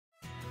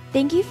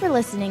Thank you for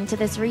listening to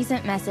this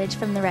recent message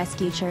from the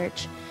Rescue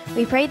Church.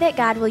 We pray that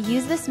God will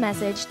use this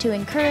message to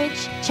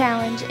encourage,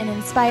 challenge, and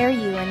inspire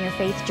you on your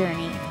faith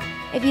journey.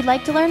 If you'd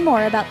like to learn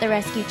more about the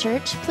Rescue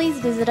Church, please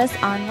visit us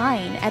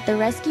online at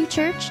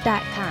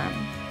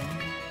therescuechurch.com.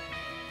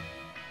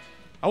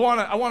 I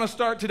want to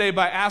start today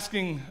by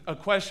asking a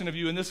question of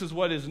you, and this is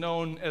what is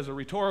known as a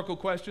rhetorical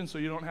question, so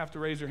you don't have to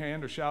raise your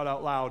hand or shout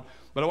out loud,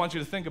 but I want you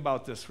to think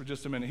about this for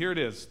just a minute. Here it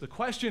is. The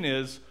question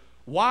is,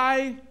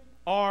 why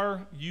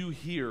are you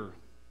here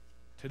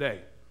today?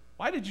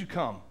 Why did you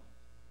come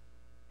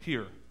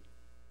here?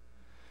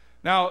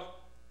 Now,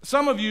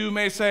 some of you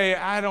may say,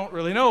 I don't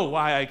really know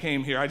why I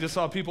came here. I just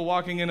saw people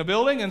walking in a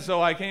building, and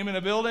so I came in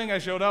a building. I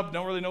showed up,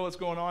 don't really know what's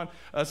going on.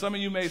 Some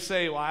of you may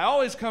say, well, I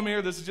always come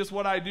here. This is just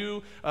what I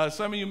do.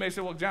 Some of you may say,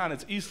 well, John,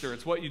 it's Easter.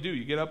 It's what you do.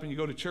 You get up and you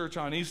go to church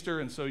on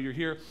Easter, and so you're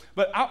here.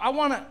 But I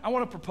want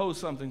to propose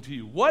something to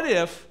you. What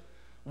if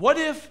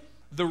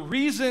the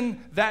reason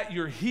that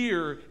you're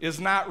here is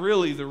not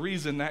really the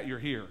reason that you're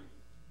here?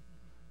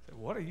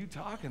 What are you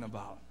talking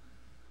about?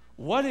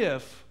 What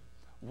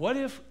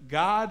if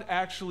God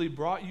actually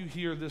brought you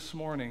here this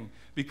morning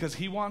because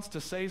he wants to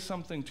say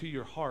something to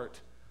your heart?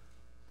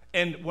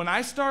 And when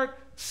I start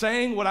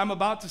saying what I'm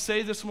about to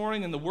say this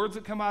morning and the words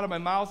that come out of my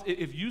mouth,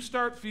 if you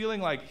start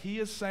feeling like he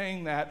is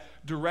saying that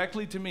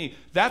directly to me,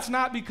 that's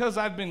not because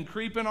I've been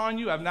creeping on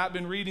you. I've not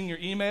been reading your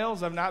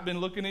emails. I've not been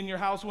looking in your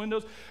house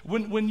windows.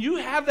 When you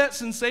have that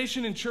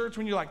sensation in church,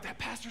 when you're like, that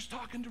pastor's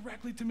talking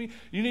directly to me,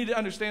 you need to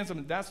understand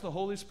something. That's the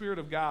Holy Spirit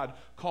of God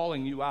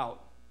calling you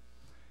out.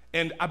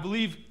 And I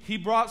believe he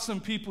brought some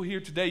people here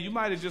today. You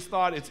might have just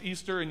thought it's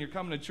Easter and you're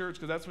coming to church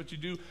because that's what you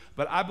do.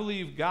 But I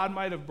believe God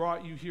might have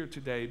brought you here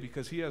today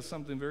because he has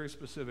something very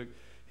specific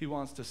he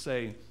wants to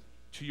say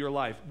to your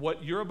life.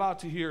 What you're about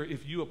to hear,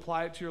 if you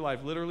apply it to your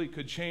life, literally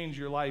could change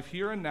your life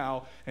here and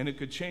now, and it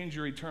could change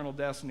your eternal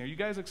destiny. Are you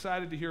guys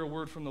excited to hear a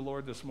word from the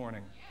Lord this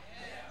morning?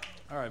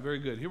 All right, very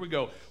good. Here we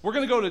go. We're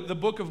going to go to the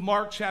book of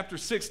Mark, chapter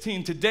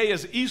 16. Today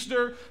is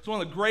Easter. It's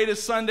one of the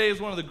greatest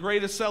Sundays, one of the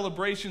greatest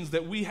celebrations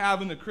that we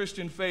have in the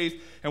Christian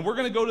faith. And we're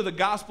going to go to the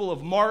Gospel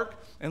of Mark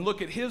and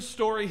look at his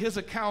story, his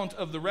account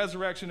of the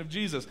resurrection of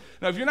Jesus.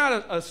 Now, if you're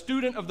not a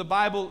student of the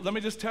Bible, let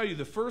me just tell you,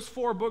 the first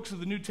four books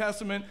of the New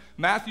Testament,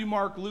 Matthew,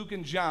 Mark, Luke,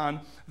 and John,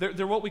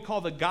 they're what we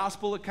call the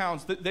gospel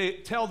accounts. They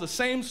tell the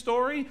same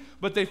story,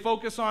 but they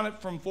focus on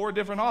it from four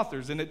different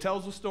authors. And it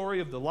tells the story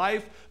of the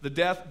life, the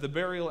death, the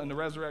burial, and the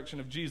resurrection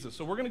of Jesus.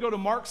 So we're going to go to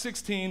Mark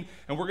 16,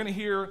 and we're going to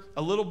hear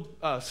a little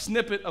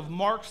snippet of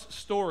Mark's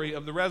story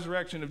of the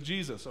resurrection of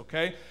Jesus,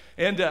 okay?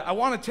 And I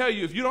want to tell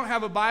you, if you don't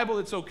have a Bible,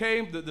 it's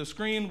okay. The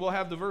screen, we'll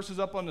have the verses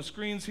up on the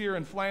screens here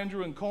in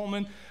Flandreau and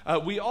Coleman.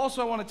 We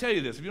also want to tell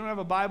you this. If you don't have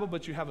a Bible,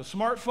 but you have a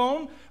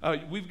smartphone,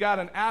 we've got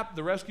an app,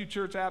 the Rescue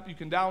Church app. You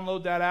can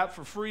download that app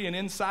for free, and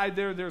inside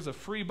there's a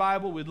free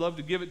Bible. We'd love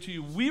to give it to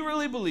you. We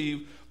really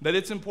believe that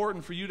it's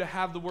important for you to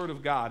have the Word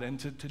of God and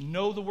to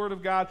know the Word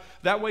of God.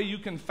 That way you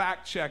can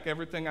fact check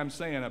everything I'm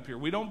saying up here.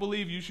 We don't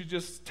believe you should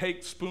just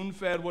take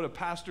spoon-fed what a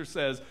pastor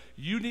says.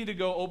 You need to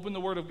go open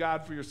the Word of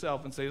God for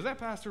yourself and say, is that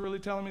pastor really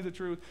telling me the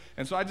truth?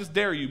 And so I just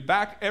dare you,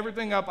 back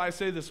everything up I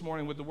say this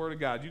morning with the Word of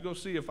God. You go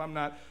see if I'm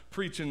not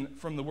preaching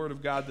from the Word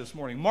of God this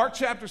morning. Mark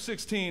chapter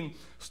 16,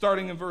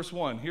 starting in verse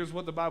 1. Here's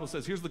what the Bible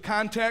says. Here's the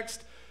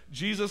context.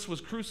 Jesus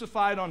was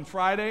crucified on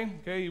Friday.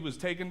 Okay, he was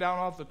taken down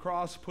off the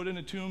cross, put in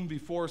a tomb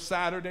before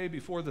Saturday,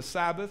 before the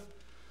Sabbath.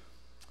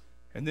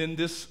 And then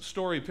this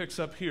story picks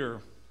up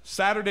here.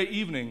 Saturday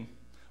evening,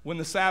 when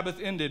the Sabbath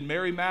ended,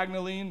 Mary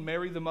Magdalene,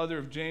 Mary the mother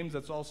of James,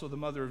 that's also the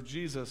mother of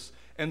Jesus,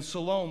 and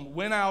Salome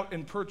went out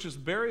and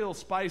purchased burial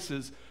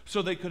spices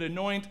so they could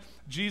anoint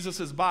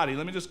Jesus' body.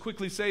 Let me just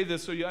quickly say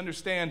this so you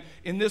understand.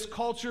 In this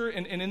culture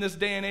and in this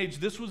day and age,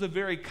 this was a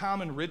very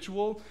common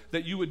ritual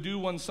that you would do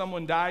when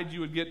someone died. You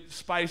would get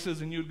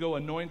spices and you would go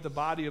anoint the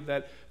body of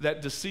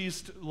that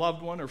deceased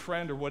loved one or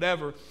friend or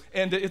whatever.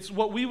 And it's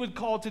what we would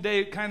call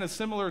today kind of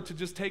similar to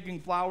just taking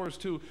flowers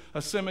to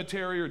a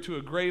cemetery or to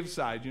a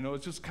graveside. You know,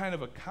 it's just kind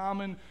of a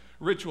common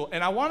ritual.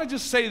 And I want to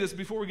just say this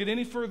before we get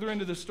any further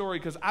into the story,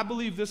 because I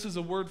believe this is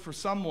a word for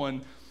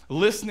someone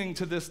listening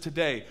to this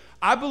today.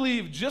 I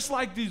believe just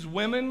like these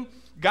women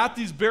got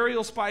these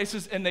burial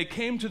spices and they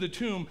came to the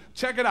tomb,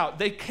 check it out,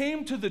 they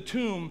came to the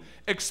tomb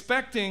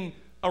expecting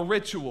a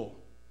ritual.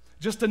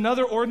 Just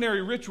another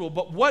ordinary ritual,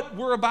 but what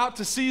we're about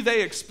to see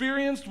they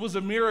experienced was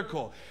a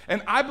miracle.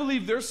 And I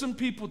believe there's some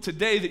people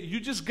today that you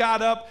just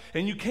got up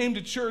and you came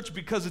to church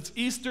because it's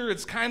Easter,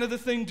 it's kind of the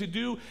thing to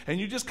do,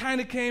 and you just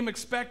kind of came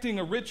expecting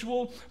a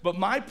ritual. But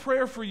my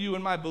prayer for you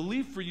and my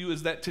belief for you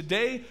is that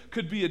today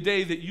could be a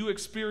day that you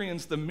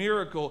experience the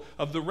miracle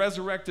of the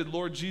resurrected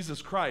Lord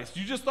Jesus Christ.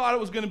 You just thought it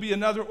was going to be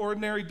another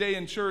ordinary day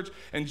in church,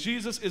 and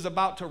Jesus is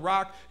about to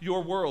rock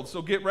your world.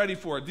 So get ready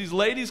for it. These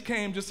ladies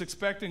came just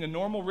expecting a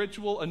normal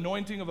ritual, anointing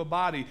of a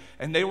body,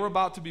 and they were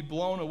about to be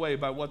blown away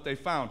by what they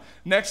found.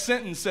 Next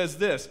sentence says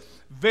this: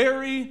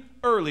 very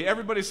early.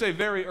 Everybody say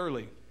very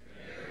early.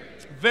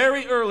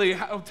 Very early,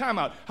 time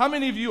out. How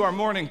many of you are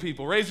morning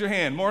people? Raise your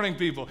hand, morning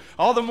people.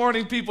 All the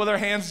morning people, their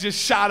hands just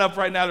shot up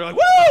right now. They're like,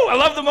 woo, I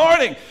love the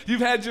morning.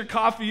 You've had your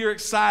coffee, you're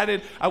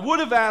excited. I would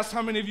have asked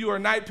how many of you are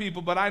night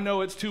people, but I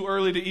know it's too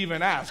early to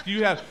even ask.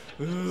 You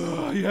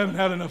haven't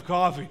had enough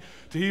coffee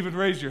to even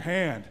raise your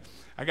hand.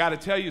 I got to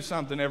tell you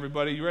something,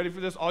 everybody. You ready for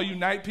this? All you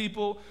night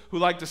people who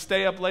like to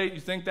stay up late,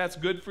 you think that's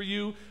good for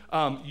you,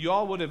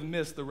 y'all would have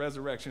missed the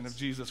resurrection of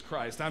Jesus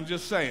Christ. I'm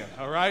just saying,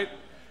 all right?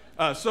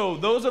 So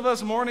those of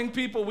us morning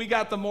people, we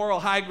got the moral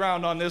high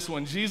ground on this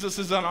one. Jesus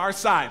is on our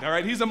side, all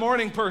right? He's a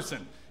morning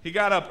person. He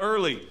got up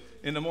early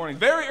in the morning.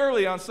 Very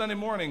early on Sunday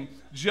morning,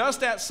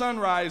 just at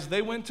sunrise,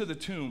 they went to the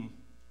tomb,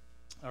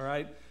 all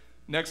right?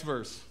 Next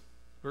verse,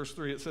 verse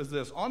 3, it says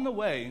this. On the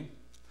way,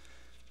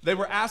 they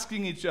were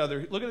asking each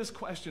other, look at this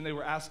question they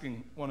were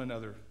asking one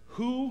another.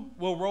 Who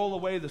will roll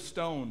away the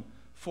stone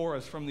for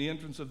us from the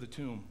entrance of the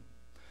tomb?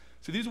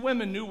 See, these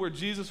women knew where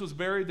Jesus was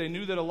buried. They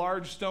knew that a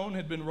large stone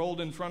had been rolled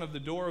in front of the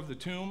door of the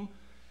tomb.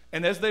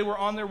 And as they were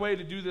on their way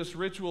to do this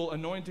ritual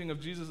anointing of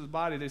Jesus'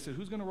 body, they said,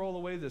 who's going to roll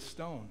away this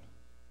stone?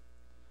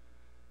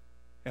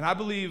 And I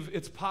believe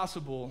it's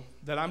possible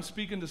that I'm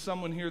speaking to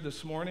someone here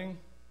this morning,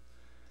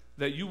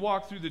 that you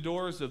walked through the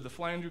doors of the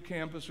Flandreau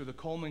campus or the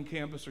Coleman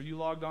campus, or you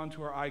logged on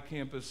to our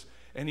iCampus,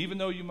 and even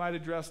though you might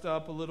have dressed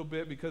up a little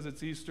bit because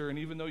it's Easter, and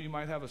even though you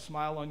might have a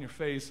smile on your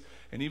face,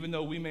 and even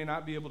though we may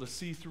not be able to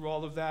see through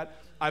all of that,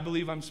 I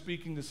believe I'm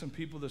speaking to some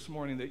people this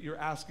morning that you're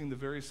asking the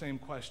very same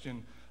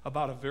question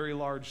about a very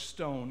large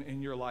stone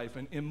in your life,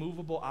 an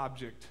immovable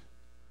object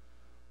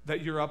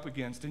that you're up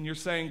against, and you're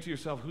saying to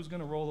yourself, who's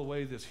going to roll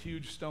away this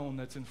huge stone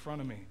that's in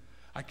front of me?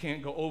 I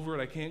can't go over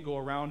it, I can't go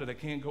around it, I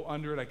can't go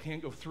under it, I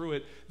can't go through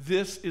it.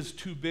 This is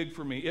too big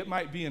for me. It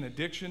might be an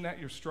addiction that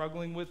you're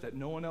struggling with that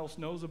no one else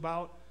knows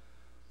about.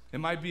 It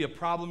might be a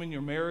problem in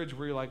your marriage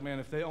where you're like, man,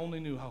 if they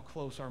only knew how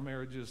close our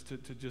marriage is to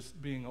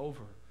just being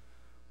over.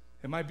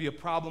 It might be a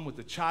problem with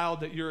the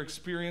child that you're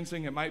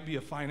experiencing. It might be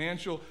a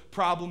financial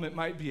problem. It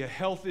might be a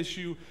health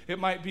issue. It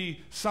might be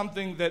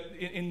something that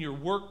in your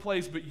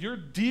workplace, but you're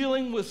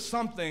dealing with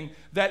something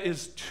that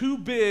is too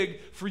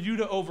big for you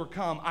to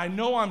overcome. I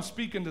know I'm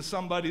speaking to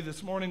somebody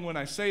this morning when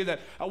I say that.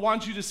 I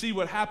want you to see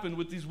what happened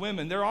with these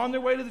women. They're on their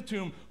way to the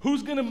tomb.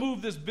 Who's going to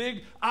move this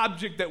big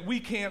object that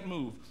we can't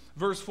move?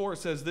 Verse 4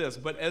 says this,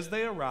 but as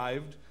they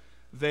arrived,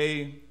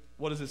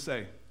 what does it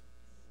say?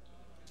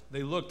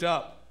 They looked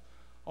up.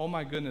 Oh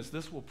my goodness,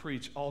 this will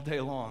preach all day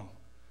long.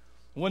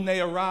 When they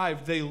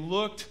arrived, they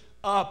looked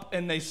up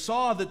and they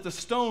saw that the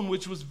stone,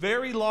 which was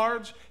very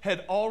large,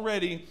 had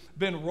already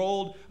been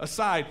rolled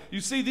aside. You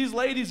see, these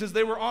ladies, as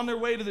they were on their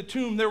way to the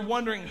tomb, they're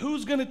wondering,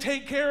 who's going to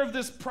take care of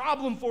this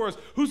problem for us?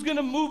 Who's going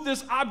to move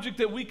this object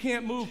that we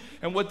can't move?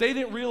 And what they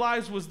didn't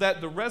realize was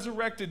that the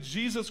resurrected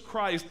Jesus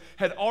Christ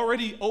had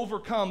already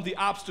overcome the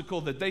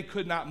obstacle that they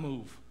could not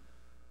move.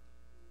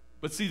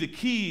 But see, the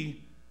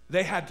key,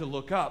 they had to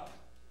look up.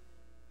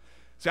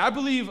 See, I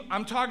believe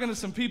I'm talking to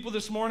some people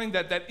this morning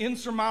that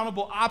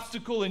insurmountable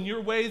obstacle in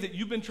your way that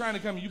you've been trying to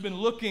come, you've been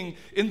looking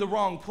in the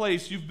wrong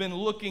place. You've been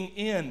looking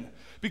in.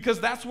 Because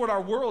that's what our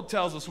world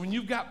tells us. When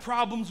you've got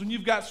problems, when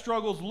you've got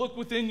struggles, look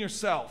within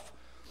yourself.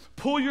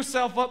 Pull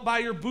yourself up by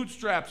your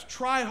bootstraps.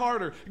 Try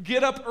harder.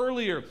 Get up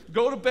earlier.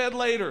 Go to bed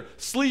later.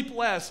 Sleep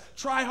less.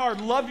 Try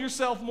hard. Love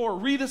yourself more.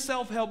 Read a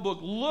self-help book.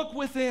 Look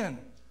within.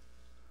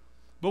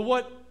 But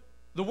what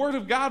the Word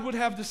of God would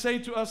have to say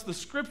to us, the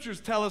Scriptures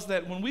tell us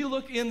that when we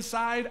look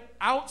inside,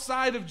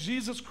 outside of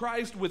Jesus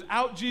Christ,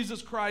 without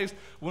Jesus Christ,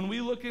 when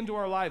we look into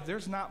our life,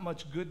 there's not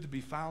much good to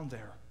be found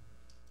there.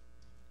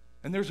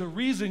 And there's a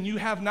reason you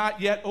have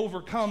not yet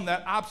overcome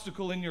that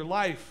obstacle in your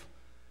life.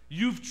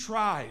 You've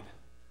tried.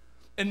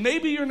 And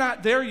maybe you're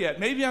not there yet.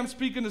 Maybe I'm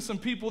speaking to some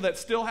people that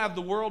still have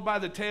the world by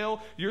the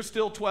tail. You're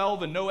still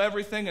 12 and know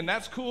everything, and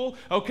that's cool.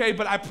 Okay,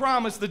 but I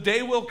promise the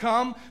day will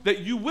come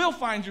that you will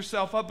find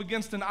yourself up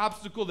against an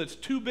obstacle that's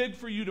too big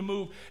for you to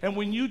move. And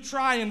when you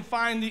try and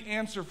find the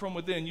answer from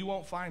within, you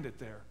won't find it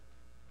there.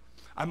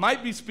 I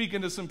might be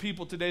speaking to some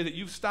people today that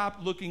you've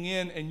stopped looking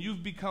in and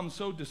you've become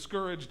so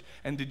discouraged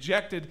and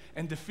dejected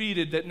and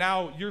defeated that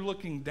now you're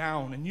looking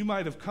down. And you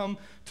might have come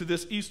to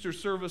this Easter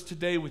service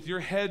today with your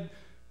head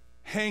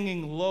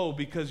hanging low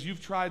because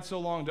you've tried so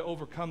long to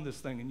overcome this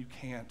thing and you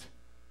can't.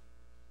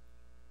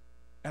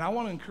 And I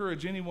want to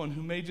encourage anyone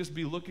who may just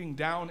be looking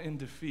down in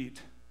defeat,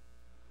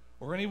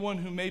 or anyone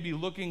who may be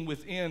looking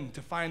within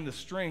to find the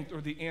strength or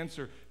the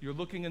answer, you're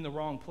looking in the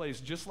wrong place.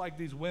 Just like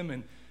these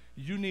women,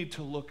 you need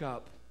to look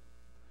up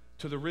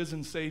to the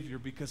risen Savior,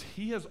 because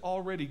he has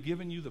already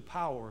given you the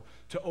power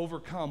to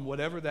overcome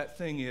whatever that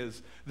thing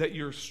is that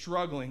you're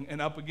struggling and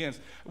up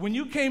against. When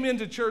you came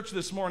into church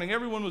this morning,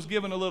 everyone was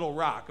given a little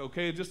rock,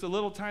 okay? Just a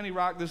little tiny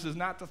rock. This is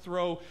not to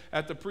throw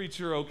at the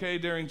preacher, okay,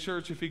 during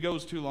church if he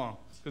goes too long,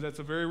 because that's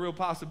a very real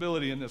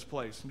possibility in this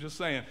place. I'm just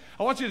saying.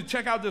 I want you to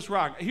check out this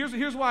rock.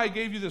 Here's why I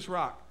gave you this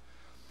rock.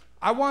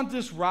 I want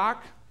this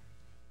rock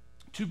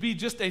to be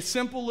just a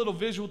simple little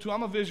visual tool.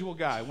 I'm a visual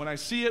guy. When I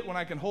see it, when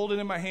I can hold it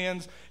in my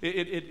hands,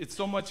 it's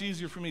so much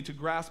easier for me to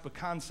grasp a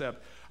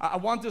concept. I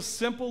want this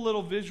simple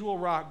little visual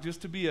rock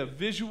just to be a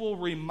visual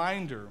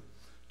reminder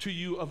to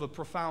you of a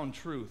profound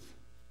truth.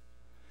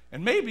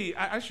 And maybe,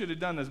 I should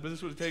have done this, but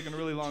this would have taken a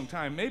really long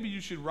time. Maybe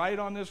you should write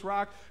on this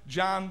rock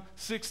John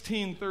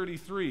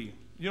 16:33.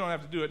 You don't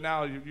have to do it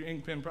now. Your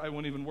ink pen probably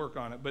won't even work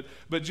on it.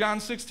 But John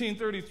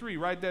 16:33,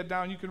 write that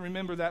down. You can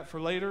remember that for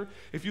later.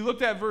 If you look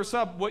that verse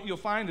up, what you'll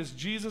find is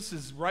Jesus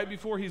is right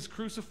before he's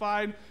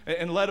crucified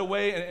and led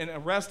away and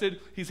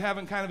arrested. He's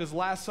having kind of his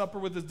last supper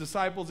with his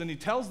disciples, and he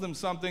tells them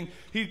something.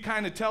 He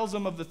kind of tells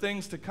them of the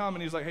things to come,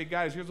 and he's like, hey,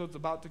 guys, here's what's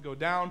about to go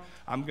down.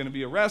 I'm going to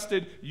be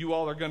arrested. You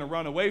all are going to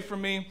run away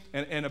from me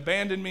and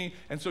abandon me.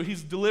 And so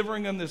he's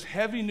delivering them this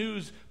heavy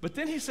news. But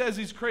then he says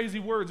these crazy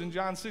words in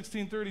John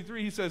 16:33.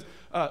 He says,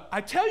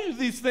 I tell you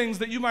these things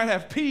that you might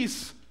have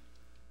peace.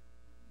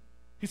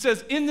 He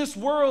says, in this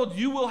world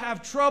you will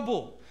have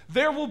trouble.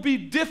 There will be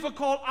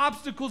difficult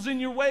obstacles in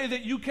your way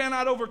that you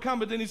cannot overcome.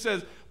 But then he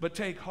says, but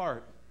take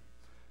heart,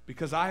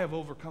 because I have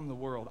overcome the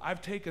world.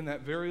 I've taken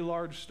that very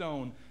large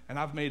stone and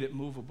I've made it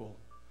movable.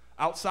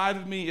 Outside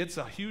of me, it's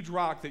a huge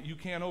rock that you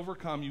can't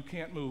overcome, you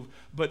can't move.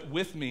 But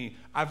with me,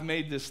 I've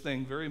made this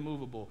thing very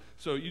movable.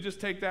 So you just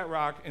take that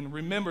rock and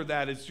remember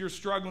that as you're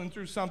struggling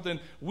through something.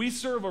 We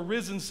serve a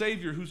risen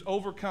Savior who's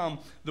overcome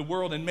the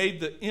world and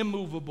made the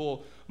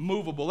immovable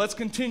movable. Let's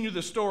continue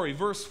the story.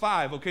 Verse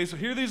 5. Okay, so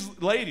here are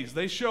these ladies.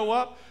 They show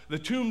up. The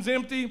tomb's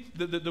empty.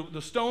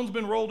 The stone's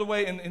been rolled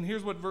away. And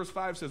here's what verse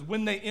 5 says.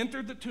 When they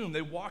entered the tomb,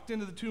 they walked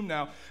into the tomb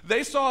now,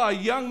 they saw a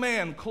young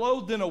man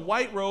clothed in a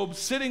white robe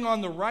sitting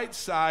on the right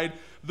side.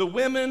 The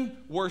women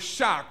were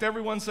shocked.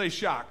 Everyone say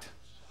shocked.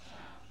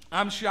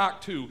 I'm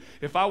shocked too.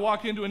 If I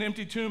walk into an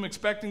empty tomb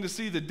expecting to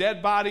see the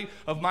dead body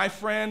of my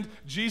friend,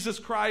 Jesus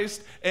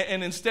Christ,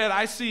 and instead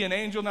I see an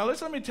angel. Now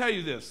let me tell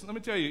you this. Let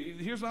me tell you,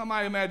 here's how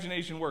my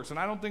imagination works, and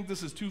I don't think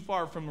this is too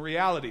far from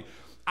reality.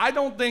 I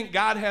don't think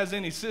God has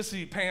any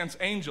sissy pants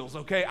angels,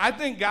 okay? I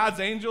think God's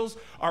angels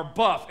are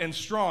buff and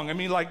strong. I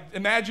mean, like,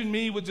 imagine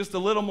me with just a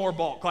little more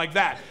bulk, like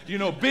that. You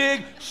know,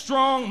 big,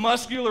 strong,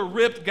 muscular,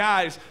 ripped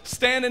guys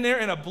standing there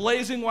in a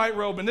blazing white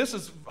robe. And this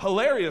is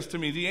hilarious to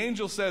me. The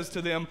angel says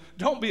to them,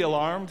 don't be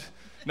alarmed.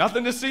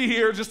 Nothing to see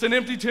here, just an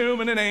empty tomb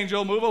and an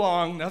angel. Move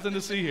along, nothing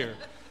to see here.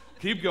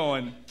 Keep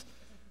going.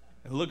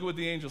 And look at what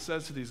the angel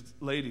says to these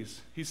ladies.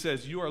 He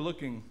says, you are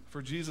looking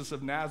for Jesus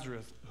of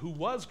Nazareth, who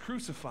was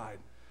crucified.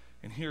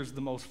 And here's the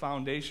most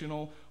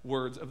foundational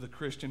words of the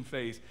Christian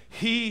faith.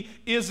 He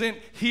isn't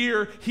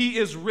here. He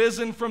is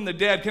risen from the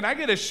dead. Can I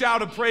get a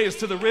shout of praise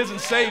to the risen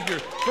Savior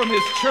from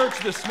his church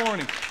this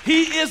morning?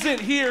 He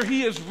isn't here.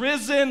 He is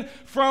risen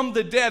from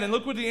the dead. And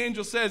look what the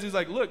angel says. He's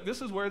like, look,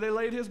 this is where they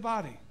laid his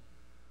body.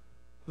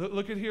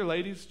 Look at here,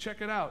 ladies.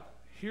 Check it out.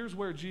 Here's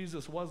where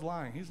Jesus was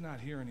lying. He's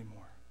not here anymore.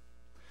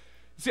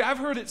 See, I've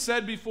heard it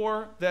said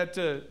before that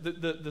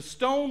the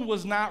stone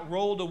was not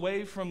rolled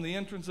away from the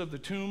entrance of the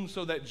tomb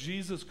so that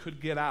Jesus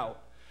could get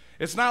out.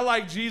 It's not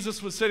like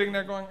Jesus was sitting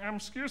there going,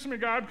 excuse me,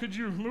 God, could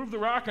you move the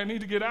rock? I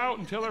need to get out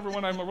and tell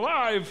everyone I'm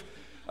alive.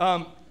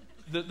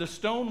 The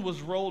stone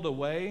was rolled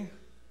away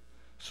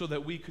so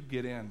that we could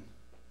get in.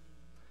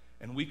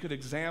 And we could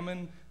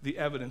examine the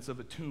evidence of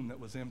a tomb that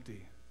was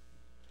empty.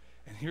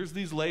 And here's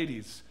these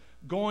ladies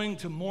going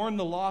to mourn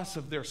the loss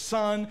of their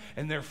son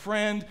and their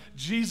friend,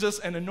 Jesus,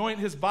 and anoint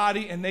his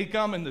body, and they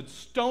come and the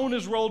stone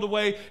is rolled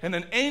away, and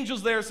an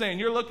angel's there saying,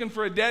 you're looking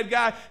for a dead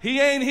guy? He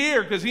ain't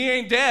here because he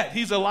ain't dead.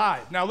 He's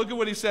alive. Now look at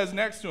what he says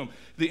next to him.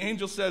 The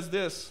angel says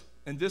this,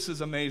 and this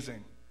is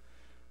amazing.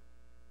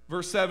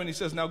 Verse 7, he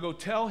says, now go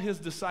tell his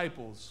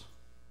disciples,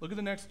 look at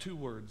the next two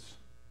words,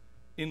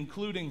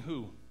 including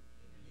who?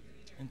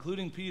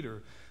 Including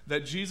Peter,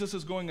 that Jesus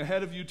is going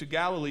ahead of you to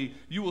Galilee.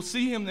 You will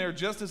see him there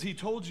just as he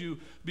told you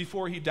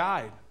before he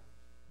died.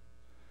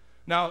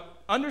 Now,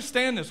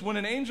 understand this. When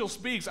an angel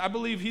speaks, I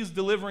believe he's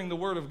delivering the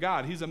word of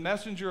God. He's a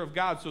messenger of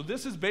God. So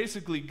this is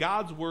basically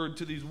God's word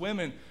to these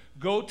women.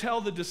 Go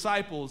tell the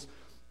disciples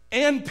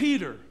and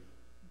Peter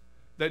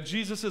that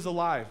Jesus is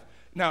alive.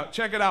 Now,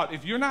 check it out.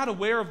 If you're not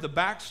aware of the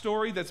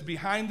backstory that's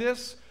behind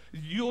this,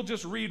 you'll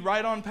just read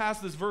right on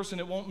past this verse and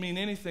it won't mean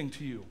anything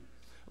to you.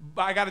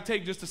 But I got to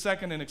take just a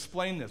second and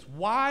explain this.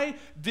 Why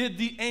did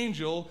the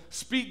angel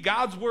speak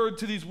God's word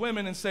to these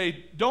women and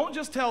say, don't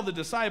just tell the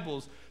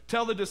disciples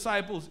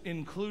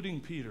including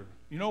Peter?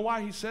 You know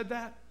why he said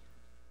that?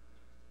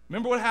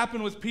 Remember what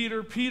happened with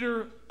Peter?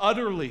 Peter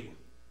utterly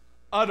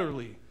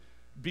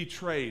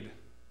betrayed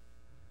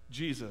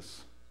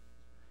Jesus.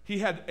 He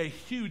had a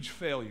huge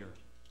failure.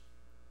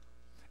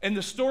 And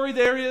the story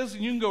there is,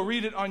 and you can go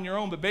read it on your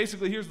own, but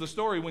basically here's the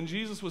story. When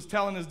Jesus was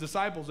telling his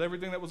disciples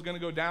everything that was going to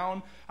go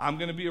down, I'm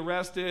going to be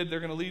arrested, they're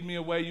going to lead me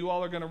away, you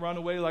all are going to run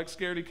away like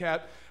scaredy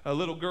cat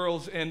little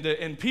girls.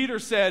 And Peter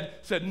said,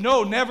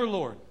 no, never,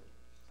 Lord.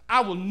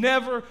 I will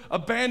never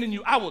abandon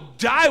you. I will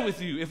die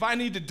with you. If I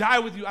need to die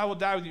with you, I will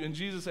die with you. And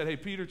Jesus said, hey,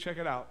 Peter, check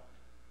it out.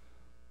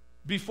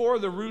 Before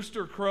the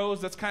rooster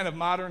crows, that's kind of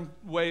modern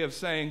way of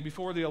saying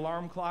before the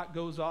alarm clock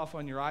goes off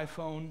on your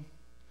iPhone,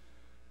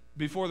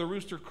 before the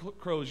rooster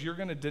crows, you're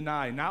going to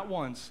deny, not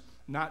once,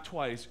 not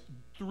twice,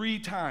 3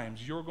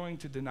 times, you're going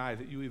to deny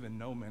that you even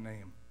know my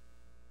name.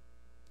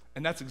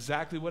 And that's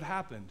exactly what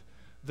happened.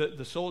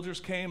 the soldiers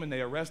came and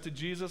they arrested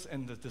Jesus,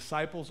 and the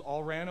disciples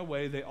all ran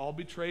away. They all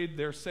betrayed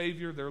their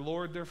Savior, their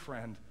Lord, their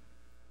friend.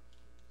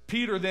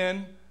 Peter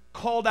then,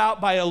 called out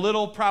by a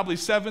little, probably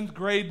 7th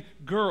grade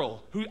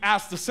girl who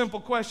asked the simple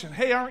question,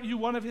 hey, aren't you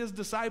one of his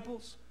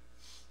disciples?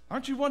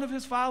 Aren't you one of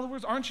his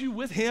followers? Aren't you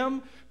with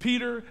him?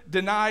 Peter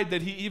denied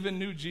that he even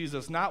knew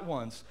Jesus, not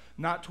once,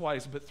 not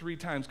twice, but 3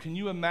 times. Can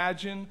you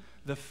imagine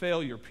the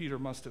failure Peter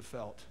must have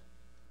felt,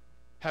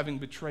 having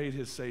betrayed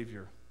his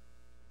Savior?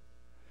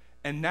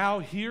 And now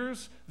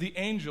here's the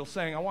angel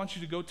saying, I want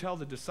you to go tell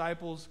the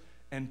disciples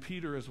and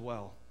Peter as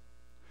well.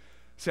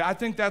 See, I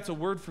think that's a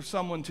word for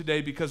someone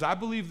today, because I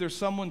believe there's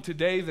someone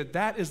today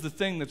that is the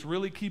thing that's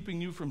really keeping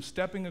you from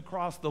stepping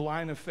across the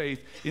line of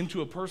faith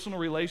into a personal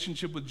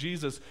relationship with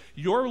Jesus.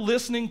 You're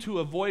listening to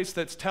a voice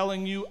that's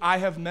telling you, I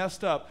have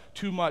messed up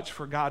too much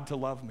for God to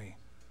love me.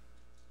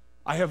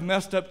 I have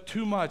messed up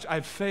too much.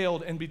 I've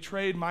failed and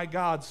betrayed my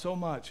God so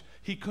much.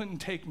 He couldn't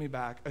take me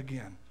back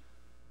again.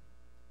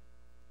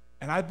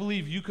 And I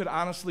believe you could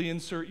honestly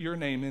insert your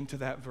name into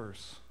that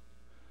verse.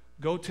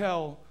 Go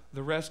tell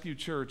the Rescue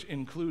Church,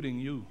 including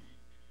you,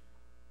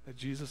 that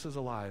Jesus is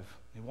alive.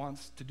 He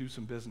wants to do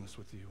some business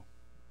with you.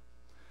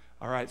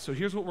 All right, so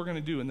here's what we're going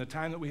to do in the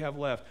time that we have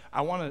left.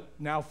 I want to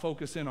now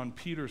focus in on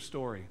Peter's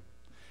story.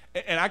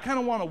 And I kind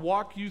of want to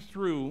walk you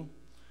through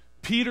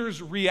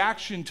Peter's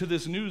reaction to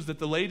this news that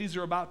the ladies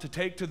are about to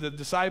take to the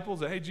disciples,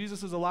 that, hey,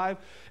 Jesus is alive.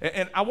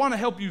 And I want to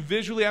help you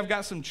visually. I've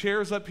got some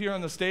chairs up here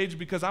on the stage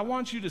because I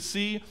want you to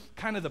see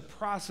kind of the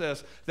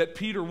process that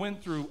Peter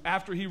went through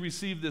after he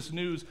received this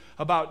news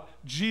about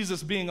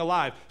Jesus being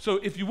alive. So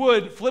if you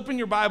would, flip in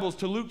your Bibles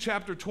to Luke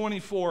chapter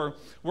 24.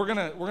 We're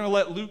gonna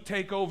let Luke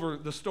take over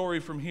the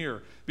story from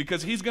here,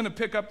 because he's going to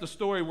pick up the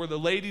story where the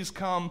ladies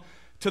come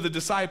to the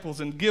disciples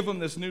and give them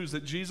this news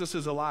that Jesus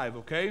is alive,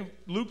 okay?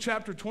 Luke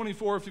chapter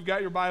 24, if you've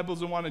got your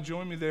Bibles and want to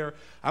join me there,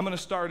 I'm going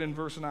to start in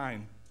verse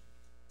 9.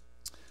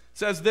 It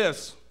says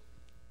this,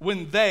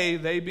 when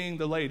they being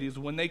the ladies,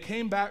 when they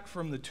came back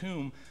from the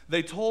tomb,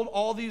 they told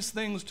all these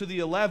things to the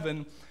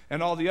 11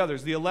 and all the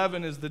others. The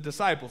 11 is the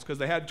disciples, because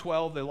they had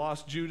 12. They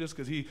lost Judas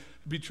because he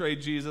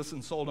betrayed Jesus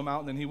and sold him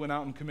out, and then he went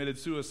out and committed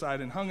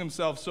suicide and hung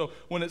himself. So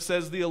when it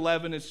says the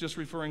 11, it's just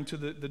referring to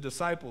the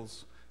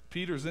disciples.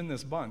 Peter's in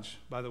this bunch,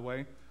 by the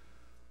way.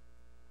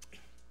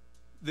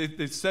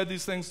 They said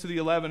these things to the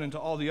 11 and to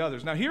all the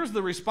others. Now, here's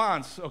the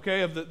response,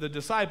 okay, of the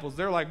disciples.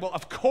 They're like, well,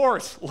 of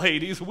course,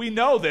 ladies, we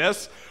know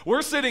this.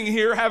 We're sitting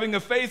here having a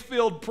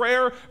faith-filled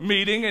prayer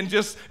meeting and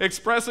just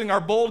expressing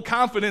our bold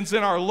confidence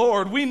in our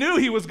Lord. We knew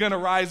he was going to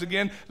rise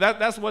again.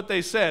 That's what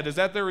they said. Is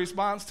that their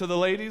response to the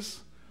ladies?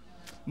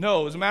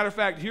 No. As a matter of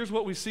fact, here's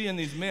what we see in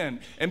these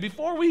men. And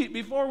before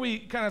we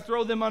kind of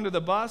throw them under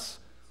the bus,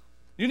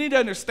 you need to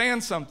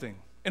understand something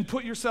and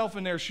put yourself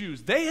in their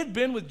shoes. They had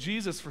been with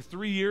Jesus for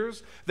 3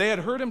 years. They had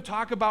heard him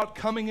talk about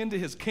coming into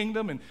his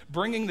kingdom and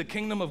bringing the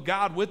kingdom of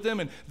God with them,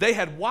 and they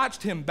had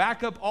watched him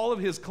back up all of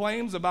his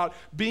claims about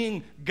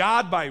being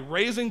God by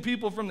raising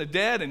people from the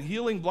dead and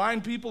healing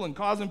blind people and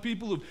causing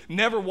people who've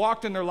never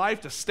walked in their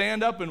life to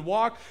stand up and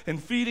walk,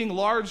 and feeding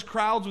large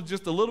crowds with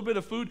just a little bit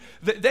of food.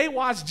 They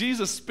watched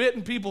Jesus spit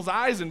in people's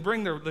eyes and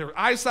bring their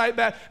eyesight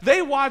back.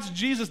 They watched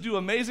Jesus do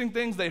amazing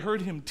things. They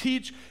heard him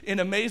teach in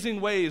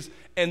amazing ways.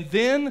 And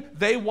then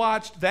they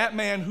watched that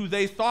man who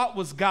they thought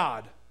was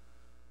God,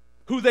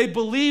 who they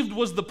believed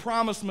was the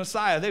promised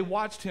Messiah. They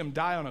watched him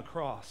die on a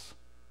cross.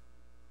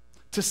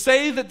 To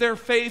say that their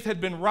faith had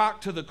been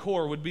rocked to the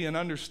core would be an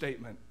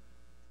understatement.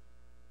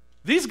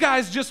 These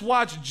guys just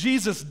watched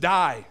Jesus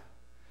die.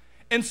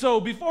 And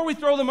so before we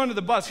throw them under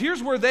the bus,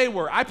 here's where they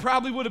were. I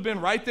probably would have been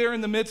right there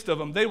in the midst of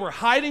them. They were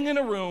hiding in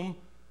a room,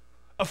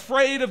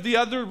 afraid of the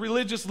other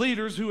religious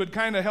leaders who had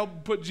kind of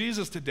helped put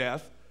Jesus to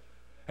death.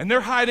 And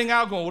they're hiding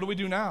out going, what do we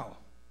do now?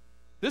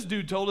 This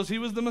dude told us he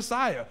was the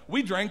Messiah.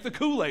 We drank the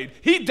Kool-Aid.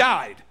 He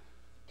died.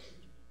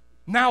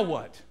 Now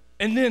what?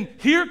 And then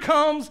here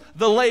comes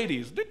the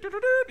ladies.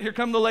 Here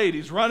come the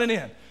ladies running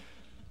in.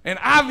 And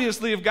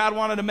obviously, if God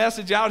wanted a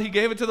message out, he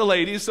gave it to the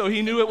ladies, so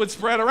he knew it would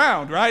spread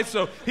around, right?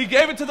 So he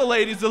gave it to the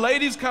ladies. The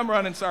ladies come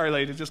running. Sorry,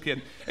 ladies, just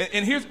kidding.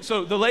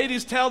 So the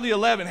ladies tell the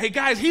 11, hey,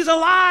 guys, he's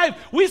alive.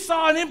 We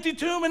saw an empty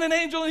tomb and an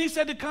angel, and he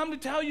said to come to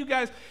tell you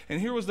guys. And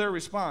here was their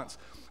response.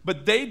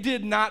 But they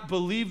did not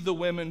believe the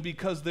women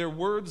because their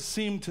words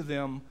seemed to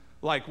them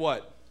like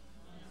what?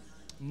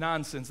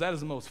 Nonsense. That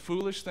is the most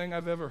foolish thing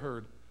I've ever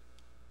heard.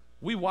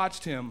 We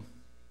watched him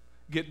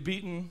get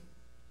beaten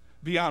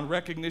beyond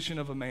recognition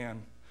of a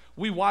man.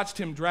 We watched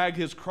him drag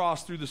his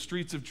cross through the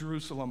streets of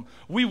Jerusalem.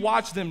 We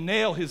watched them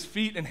nail his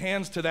feet and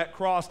hands to that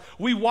cross.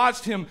 We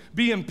watched him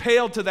be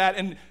impaled to that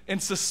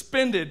and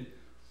suspended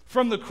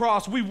from the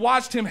cross. We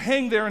watched him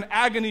hang there in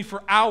agony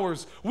for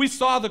hours. We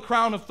saw the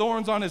crown of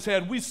thorns on his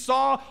head. We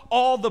saw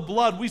all the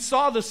blood. We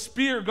saw the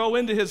spear go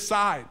into his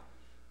side.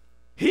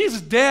 He's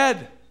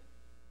dead.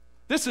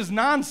 This is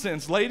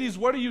nonsense, ladies.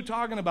 What are you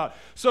talking about?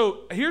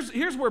 So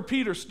here's where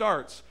Peter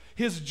starts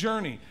his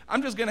journey.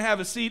 I'm just going to have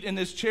a seat in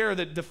this chair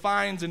that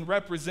defines and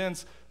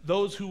represents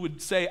those who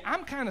would say,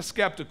 I'm kind of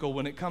skeptical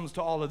when it comes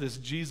to all of this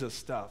Jesus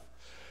stuff.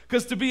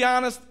 Because to be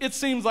honest, it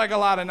seems like a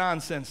lot of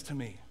nonsense to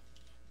me.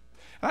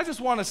 And I just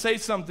want to say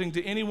something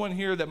to anyone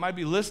here that might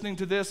be listening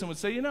to this and would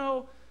say,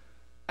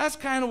 that's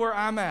kind of where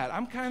I'm at.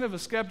 I'm kind of a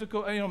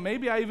skeptical,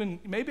 maybe I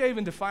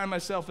even define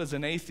myself as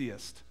an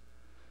atheist.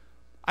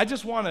 I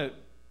just want to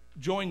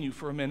join you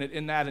for a minute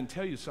in that and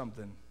tell you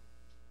something.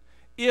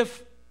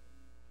 If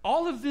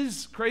all of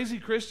these crazy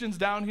Christians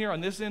down here on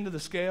this end of the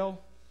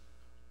scale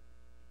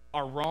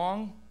are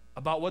wrong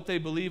about what they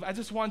believe, I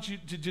just want you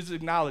to just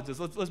acknowledge this.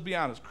 Let's be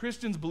honest.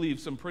 Christians believe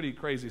some pretty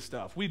crazy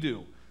stuff. We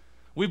do.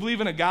 We believe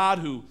in a God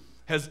who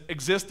has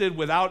existed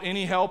without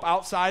any help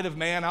outside of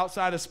man,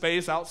 outside of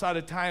space, outside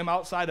of time,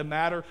 outside of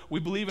matter. We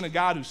believe in a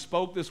God who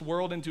spoke this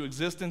world into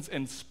existence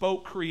and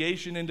spoke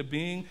creation into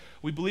being.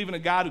 We believe in a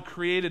God who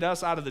created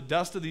us out of the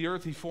dust of the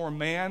earth. He formed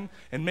man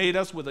and made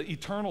us with an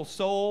eternal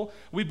soul.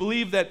 We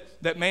believe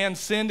that man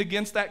sinned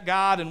against that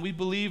God, and we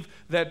believe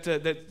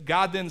that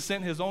God then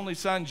sent his only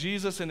son,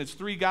 Jesus, and it's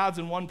three gods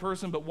in one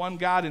person, but one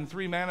God in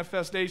three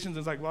manifestations.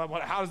 It's like, well,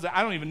 how does that?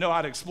 I don't even know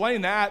how to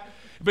explain that.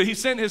 But he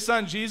sent his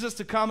son Jesus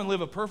to come and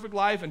live a perfect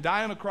life and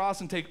die on a cross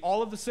and take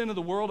all of the sin of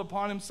the world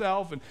upon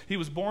himself. And he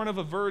was born of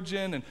a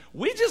virgin. And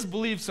we just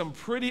believe some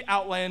pretty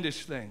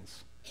outlandish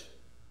things.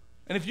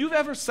 And if you've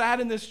ever sat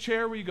in this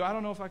chair where you go, I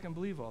don't know if I can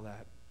believe all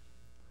that,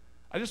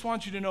 I just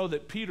want you to know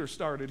that Peter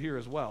started here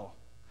as well.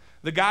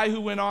 The guy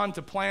who went on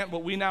to plant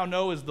what we now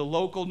know as the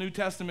local New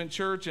Testament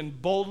church and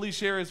boldly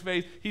share his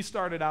faith, he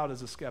started out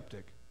as a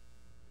skeptic.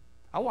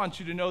 I want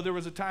you to know there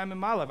was a time in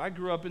my life. I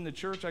grew up in the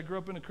church. I grew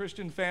up in a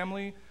Christian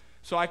family.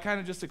 So I kind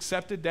of just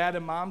accepted Dad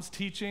and Mom's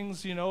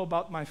teachings,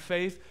 about my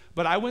faith.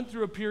 But I went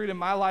through a period in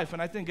my life,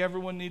 and I think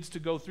everyone needs to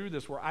go through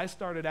this, where I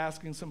started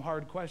asking some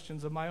hard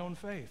questions of my own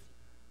faith.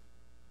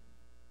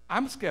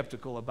 I'm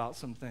skeptical about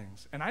some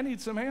things, and I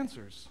need some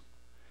answers.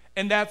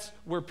 And that's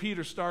where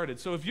Peter started.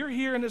 So if you're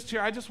here in this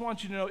chair, I just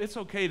want you to know it's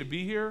okay to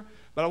be here,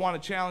 but I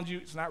want to challenge you,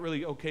 it's not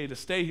really okay to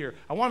stay here.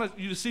 I want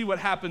you to see what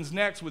happens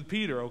next with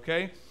Peter,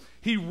 okay?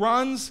 He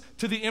runs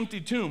to the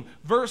empty tomb.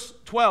 Verse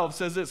 12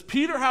 says this,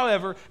 Peter,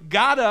 however,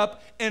 got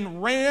up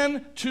and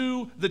ran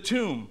to the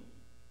tomb.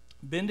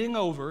 Bending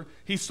over,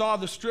 he saw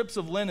the strips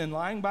of linen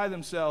lying by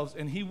themselves,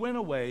 and he went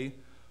away,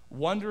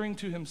 wondering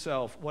to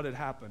himself what had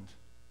happened.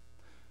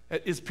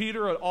 Is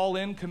Peter an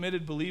all-in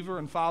committed believer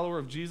and follower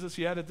of Jesus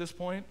yet at this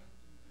point?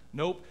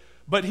 Nope.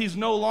 But he's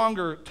no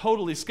longer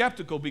totally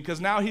skeptical,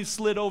 because now he's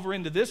slid over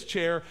into this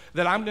chair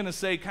that I'm going to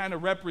say kind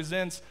of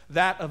represents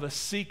that of a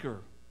seeker.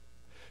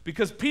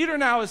 Because Peter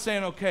now is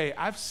saying, okay,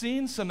 I've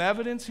seen some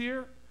evidence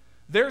here.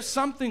 There's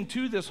something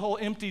to this whole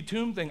empty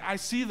tomb thing. I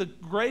see the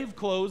grave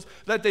clothes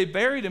that they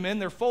buried him in.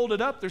 They're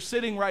folded up. They're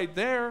sitting right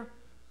there.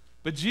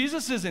 But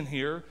Jesus isn't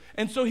here.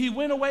 And so he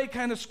went away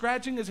kind of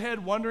scratching his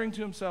head, wondering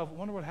to himself, I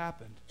wonder what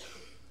happened.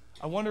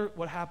 I wonder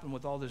what happened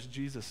with all this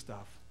Jesus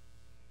stuff.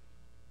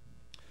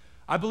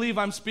 I believe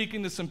I'm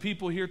speaking to some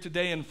people here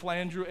today in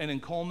Flandreau and in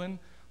Coleman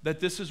that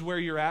this is where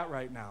you're at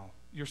right now.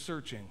 You're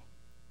searching.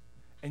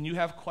 And you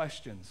have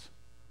questions.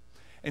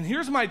 And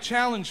here's my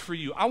challenge for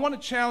you. I want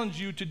to challenge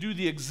you to do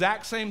the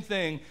exact same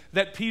thing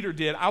that Peter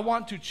did. I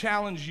want to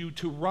challenge you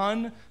to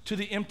run to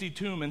the empty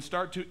tomb and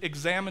start to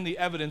examine the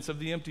evidence of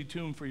the empty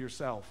tomb for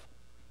yourself.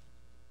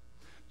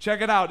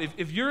 Check it out.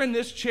 If you're in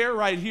this chair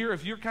right here,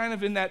 if you're kind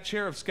of in that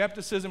chair of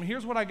skepticism,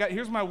 here's what I got.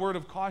 Here's my word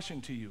of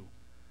caution to you.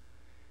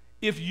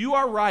 If you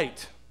are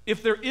right,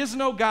 if there is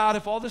no God,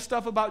 if all this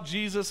stuff about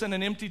Jesus and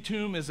an empty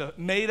tomb is a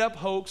made-up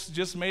hoax,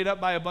 just made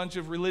up by a bunch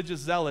of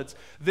religious zealots,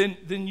 then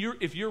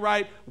if you're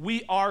right,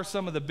 we are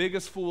some of the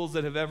biggest fools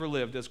that have ever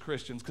lived as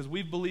Christians, because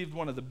we've believed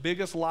one of the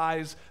biggest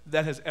lies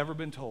that has ever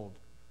been told.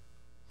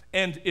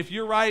 And if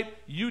you're right,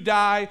 you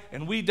die,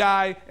 and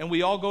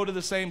we all go to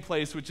the same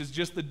place, which is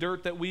just the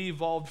dirt that we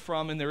evolved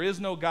from, and there is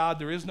no God,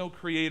 there is no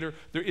creator,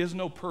 there is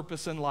no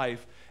purpose in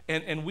life,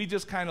 and we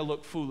just kind of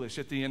look foolish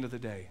at the end of the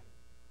day.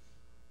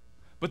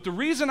 But the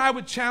reason I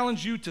would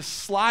challenge you to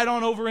slide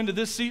on over into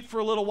this seat for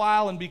a little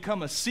while and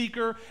become a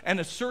seeker and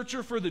a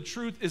searcher for the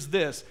truth is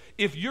this.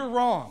 If you're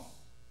wrong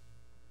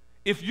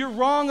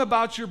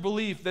about your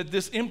belief that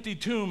this empty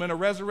tomb and a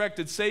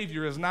resurrected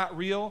Savior is not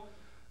real,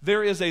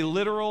 there is a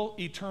literal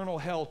eternal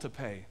hell to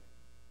pay.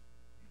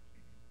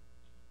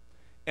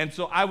 And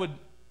so I would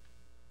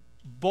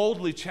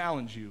boldly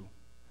challenge you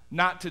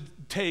not to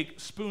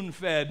take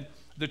spoon-fed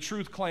the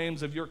truth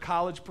claims of your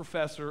college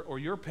professor or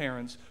your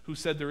parents who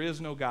said there is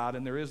no God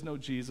and there is no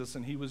Jesus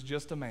and he was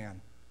just a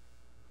man.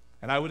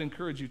 And I would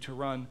encourage you to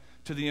run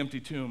to the empty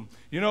tomb.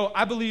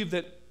 I believe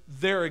that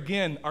there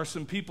again are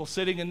some people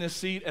sitting in this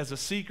seat as a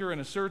seeker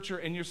and a searcher,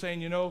 and you're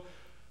saying,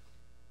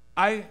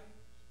 I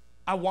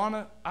want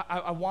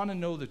to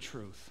know the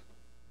truth.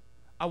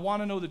 I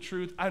want to know the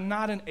truth. I'm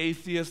not an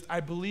atheist. I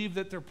believe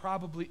that there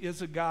probably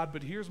is a God,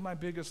 but here's my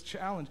biggest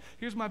challenge.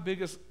 Here's my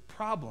biggest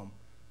problem.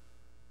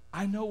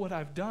 I know what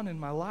I've done in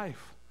my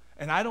life,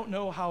 and I don't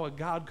know how a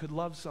God could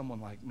love someone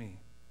like me.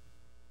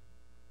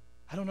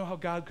 I don't know how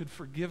God could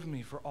forgive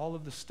me for all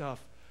of the stuff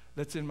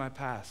that's in my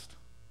past.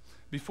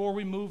 Before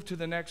we move to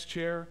the next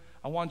chair,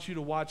 I want you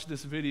to watch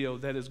this video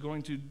that is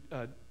going to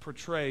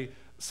portray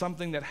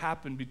something that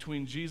happened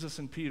between Jesus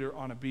and Peter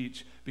on a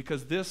beach,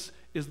 because this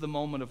is the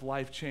moment of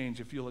life change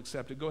if you'll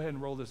accept it. Go ahead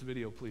and roll this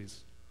video,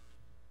 please.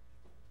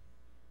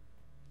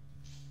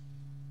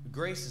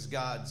 Grace is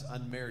God's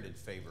unmerited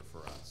favor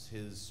for us,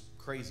 his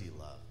crazy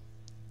love.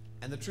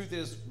 And the truth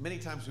is, many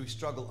times we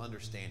struggle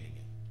understanding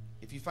it.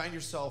 If you find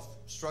yourself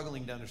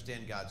struggling to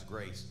understand God's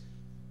grace,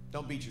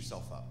 don't beat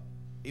yourself up.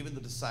 Even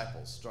the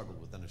disciples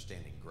struggled with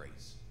understanding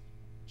grace.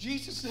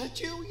 Jesus, is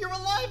that you? You're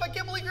alive. I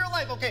can't believe you're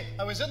alive. Okay,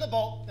 I was in the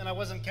boat and I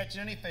wasn't catching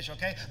any fish,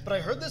 okay? But I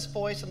heard this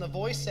voice, and the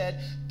voice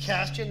said,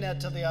 cast your net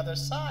to the other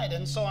side.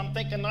 And so I'm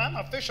thinking, I'm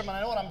a fisherman,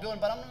 I know what I'm doing,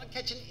 but I'm not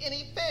catching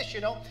any fish, you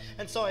know?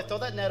 And so I throw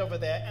that net over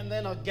there, and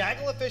then a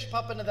gaggle of fish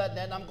pop into that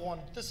net, and I'm going,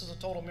 this is a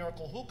total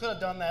miracle. Who could have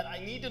done that?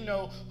 I need to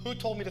know who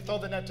told me to throw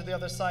the net to the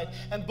other side.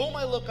 And boom,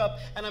 I look up,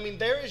 and I mean,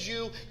 there is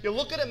you. You're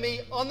looking at me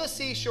on the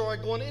seashore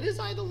going, it is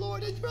I, the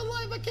Lord, and you're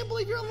alive. I can't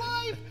believe you're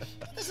alive.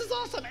 This is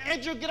awesome.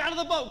 Andrew, get out of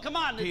the boat. Come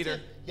on.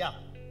 Peter. Yeah.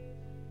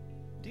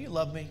 Do you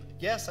love me?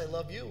 Yes, I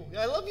love you.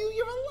 I love you.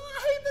 You're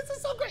alive. This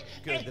is so great.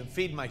 Good, then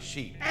feed my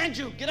sheep.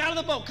 Andrew, get out of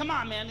the boat. Come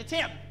on, man. It's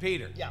him.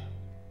 Peter. Yeah.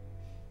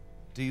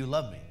 Do you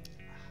love me?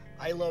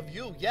 I love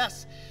you,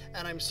 yes.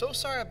 And I'm so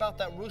sorry about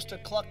that rooster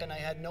clucking. I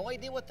had no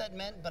idea what that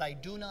meant, but I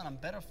do now, and I'm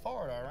better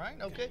for it, all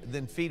right? Okay?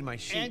 Then feed my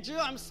sheep. Andrew,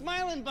 I'm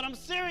smiling, but I'm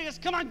serious.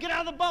 Come on, get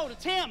out of the boat.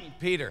 It's him.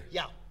 Peter.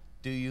 Yeah.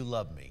 Do you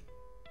love me?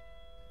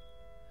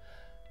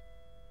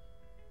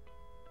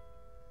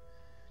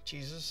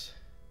 Jesus,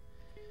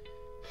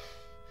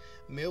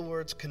 mere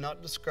words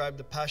cannot describe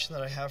the passion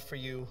that I have for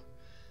you.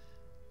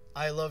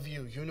 I love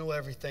you. You know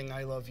everything.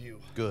 I love you.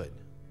 Good.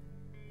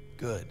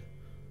 Good.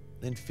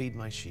 Then feed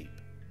my sheep.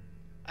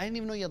 I didn't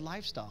even know you had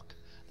livestock.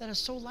 That is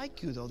so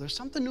like you, though. There's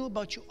something new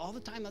about you all the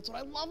time. That's what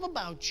I love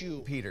about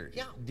you. Peter,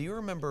 yeah. Do you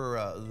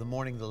remember the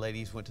morning the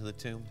ladies went to the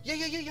tomb?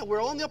 Yeah. We're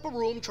all in the upper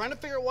room trying to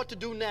figure out what to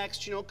do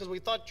next, you know, because we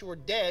thought you were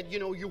dead. You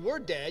know, you were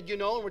dead, you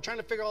know, and we're trying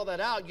to figure all that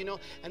out, you know.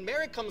 And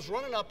Mary comes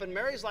running up, and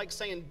Mary's like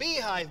saying,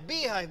 beehive,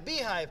 beehive,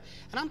 beehive.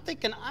 And I'm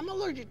thinking, I'm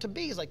allergic to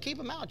bees. Like, keep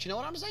them out, you know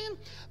what I'm saying?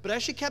 But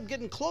as she kept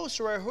getting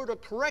closer, I heard her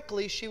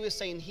correctly. She was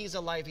saying, he's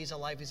alive, he's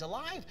alive, he's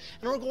alive.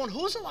 And we're going,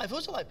 who's alive,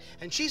 who's alive?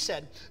 And she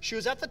said, she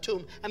was at the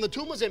tomb, and the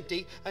tomb was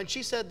empty, and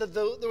she said that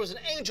there was an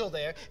angel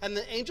there, and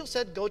the angel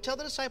said, go tell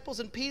the disciples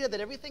and Peter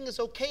that everything is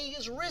okay, he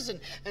is risen.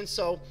 And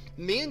so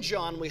me and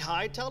John, we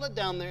hightailed it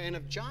down there, and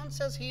if John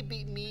says he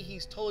beat me,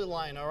 he's totally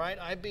lying, all right?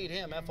 I beat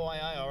him,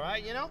 FYI, all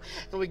right, you know?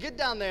 And we get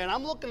down there, and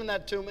I'm looking in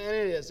that tomb, and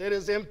it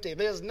is empty.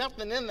 There's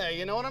nothing in there,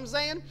 you know what I'm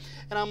saying?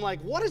 And I'm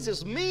like, what does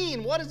this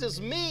mean? What does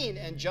this mean?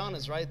 And John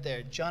is right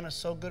there. John is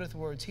so good with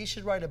words. He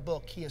should write a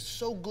book. He is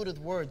so good with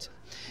words.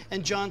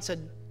 And John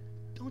said,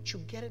 don't you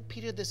get it,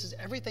 Peter? This is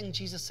everything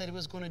Jesus said he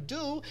was going to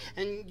do,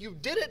 and you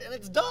did it, and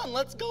it's done.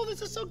 Let's go.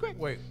 This is so great.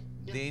 Wait,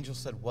 yeah. The angel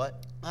said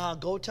what?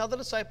 Go tell the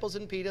disciples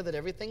and Peter that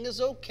everything is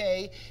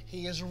okay.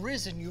 He is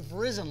risen. You've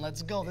risen.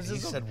 Let's go. He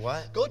said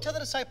what? Go tell the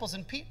disciples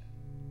and Peter.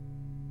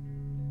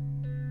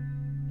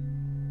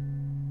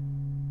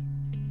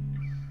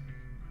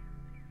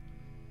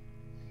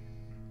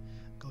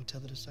 Go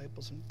tell the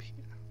disciples and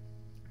Peter.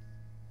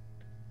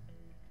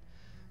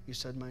 You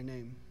said my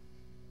name.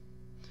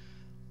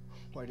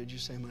 Why did you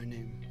say my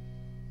name?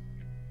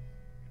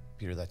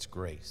 Peter, that's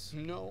grace.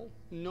 No,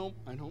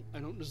 I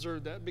don't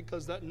deserve that,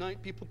 because that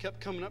night people kept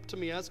coming up to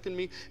me asking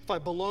me if I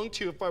belonged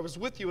to you, if I was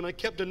with you, and I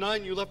kept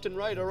denying you left and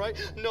right, all right?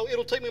 No,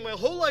 it'll take me my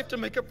whole life to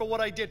make up for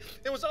what I did.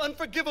 It was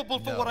unforgivable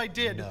for what I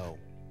did. No.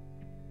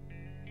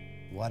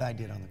 What I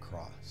did on the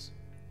cross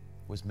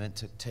was meant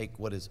to take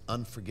what is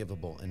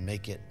unforgivable and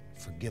make it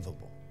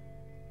forgivable.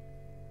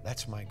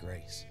 That's my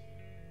grace.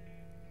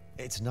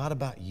 It's not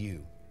about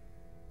you.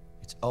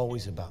 It's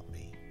always about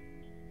me.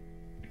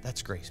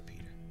 That's grace,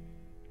 Peter.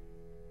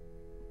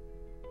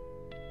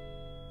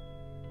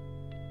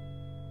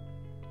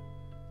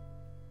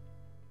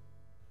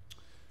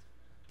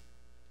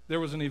 There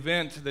was an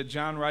event that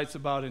John writes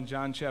about in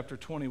John chapter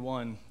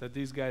 21 that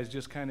these guys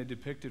just kind of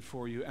depicted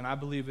for you, and I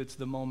believe it's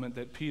the moment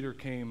that Peter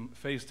came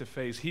face to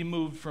face. He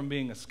moved from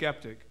being a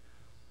skeptic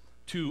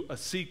to a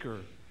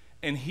seeker,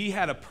 and he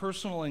had a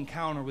personal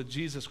encounter with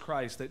Jesus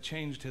Christ that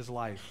changed his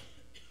life.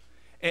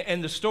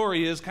 And the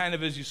story is kind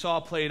of as you saw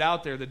played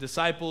out there. The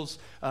disciples,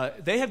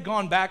 they had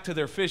gone back to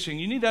their fishing.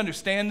 You need to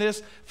understand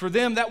this. For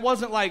them, that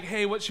wasn't like,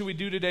 hey, what should we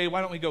do today?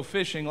 Why don't we go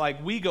fishing?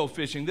 Like we go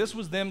fishing. This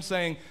was them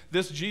saying,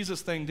 this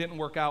Jesus thing didn't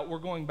work out. We're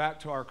going back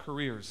to our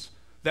careers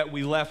that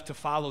we left to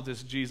follow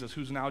this Jesus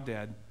who's now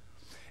dead.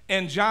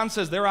 And John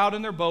says they're out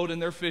in their boat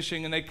and they're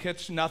fishing and they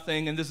catch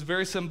nothing. And this is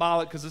very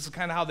symbolic because this is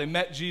kind of how they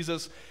met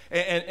Jesus.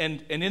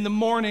 And in the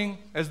morning,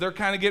 as they're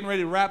kind of getting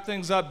ready to wrap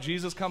things up,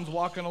 Jesus comes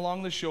walking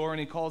along the shore and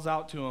he calls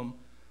out to them,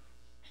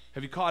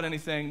 have you caught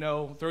anything?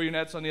 No. Throw your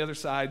nets on the other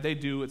side. They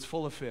do. It's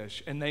full of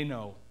fish. And they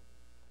know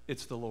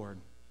it's the Lord.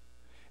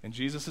 And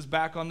Jesus is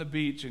back on the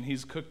beach, and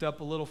he's cooked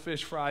up a little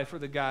fish fry for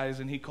the guys,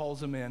 and he calls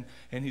them in,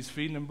 and he's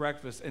feeding them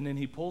breakfast. And then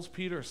he pulls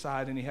Peter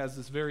aside, and he has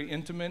this very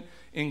intimate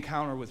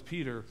encounter with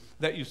Peter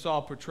that you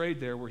saw portrayed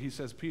there, where he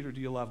says, Peter, do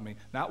you love me?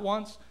 Not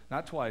once,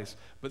 not twice,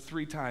 but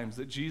 3 times.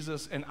 That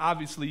Jesus, and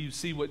obviously you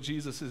see what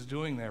Jesus is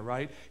doing there,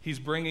 right? He's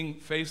bringing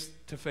face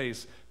to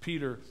face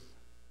Peter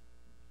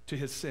to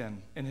his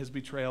sin and his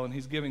betrayal, and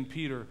he's giving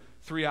Peter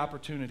 3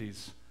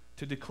 opportunities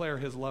to declare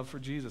his love for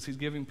Jesus. He's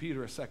giving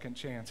Peter a second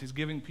chance. He's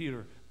giving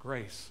Peter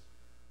grace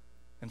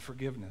and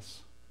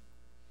forgiveness.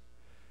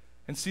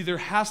 And see, there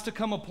has to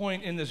come a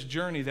point in this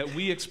journey that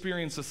we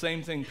experience the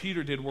same thing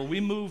Peter did, where we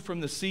move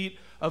from the seat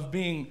of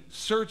being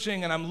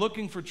searching and I'm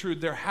looking for truth.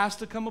 There has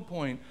to come a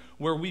point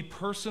where we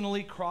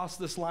personally cross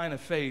this line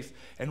of faith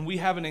and we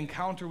have an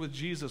encounter with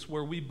Jesus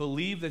where we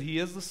believe that he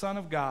is the Son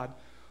of God,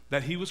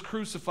 that he was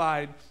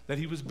crucified, that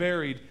he was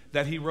buried,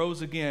 that he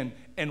rose again,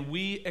 and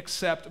we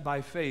accept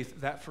by faith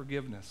that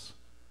forgiveness.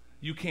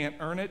 You can't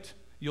earn it.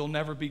 You'll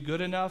never be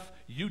good enough.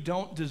 You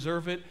don't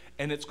deserve it,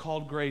 and it's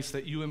called grace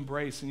that you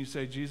embrace, and you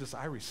say, Jesus,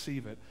 I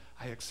receive it.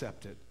 I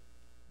accept it.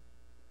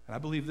 And I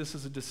believe this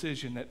is a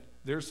decision that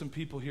there's some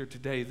people here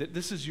today that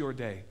this is your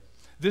day.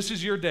 This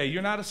is your day.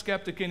 You're not a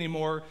skeptic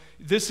anymore.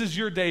 This is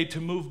your day to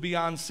move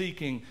beyond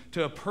seeking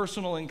to a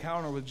personal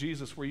encounter with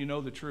Jesus where you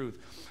know the truth.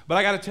 But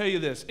I got to tell you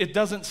this, it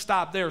doesn't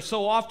stop there.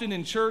 So often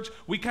in church,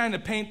 we kind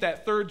of paint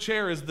that third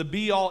chair as the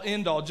be-all,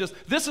 end-all. Just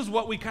this is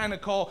what we kind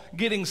of call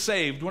getting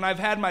saved. When I've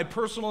had my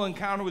personal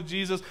encounter with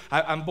Jesus,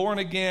 I'm born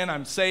again,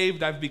 I'm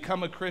saved, I've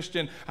become a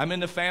Christian, I'm in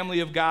the family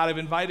of God, I've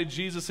invited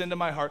Jesus into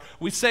my heart.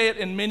 We say it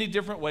in many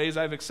different ways.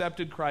 I've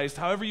accepted Christ,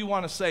 however you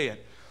want to say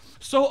it.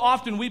 So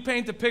often we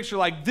paint the picture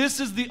like this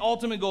is the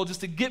ultimate goal,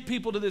 just to get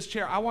people to this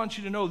chair. I want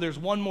you to know there's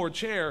one more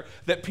chair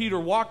that Peter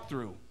walked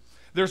through.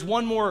 There's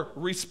one more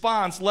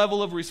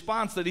level of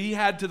response that he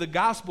had to the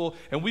gospel,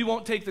 and we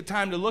won't take the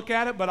time to look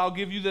at it, but I'll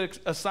give you the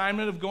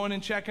assignment of going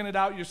and checking it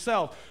out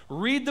yourself.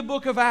 Read the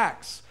book of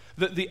Acts,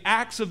 the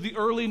Acts of the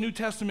early New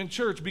Testament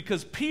church,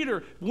 because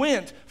Peter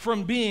went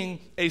from being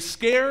a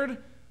scared,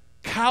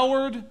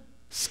 coward,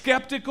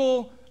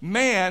 skeptical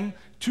man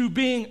to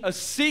being a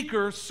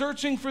seeker,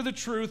 searching for the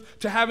truth,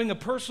 to having a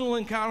personal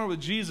encounter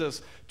with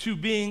Jesus, to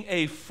being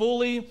a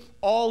fully,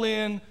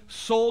 all-in,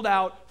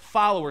 sold-out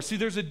follower. See,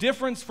 there's a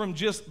difference from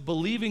just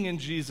believing in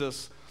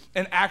Jesus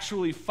and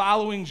actually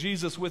following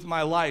Jesus with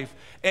my life.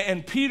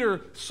 And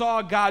Peter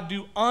saw God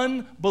do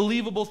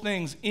unbelievable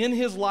things in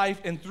his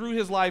life and through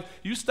his life.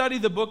 You study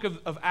the book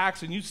of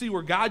Acts and you see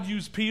where God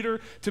used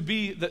Peter to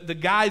be the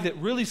guy that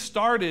really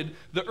started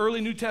the early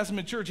New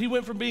Testament church. He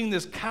went from being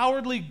this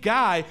cowardly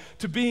guy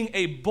to being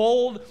a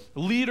bold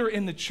leader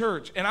in the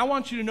church. And I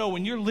want you to know,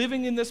 when you're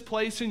living in this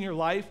place in your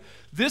life,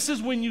 this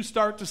is when you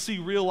start to see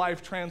real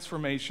life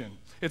transformation.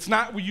 It's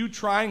not you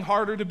trying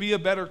harder to be a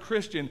better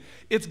Christian.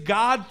 It's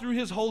God through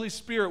his Holy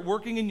Spirit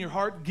working in your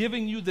heart,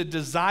 giving you the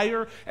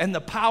desire and the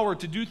power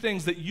to do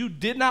things that you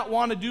did not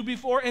want to do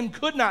before and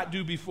could not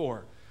do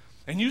before.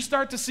 And you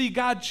start to see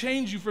God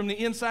change you from the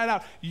inside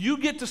out. You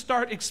get to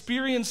start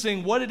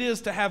experiencing what it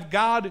is to have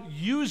God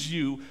use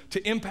you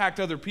to impact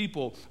other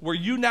people, where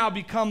you now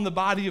become the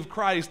body of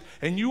Christ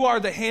and you are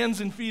the hands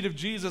and feet of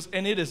Jesus,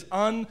 and it is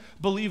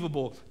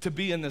unbelievable to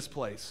be in this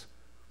place.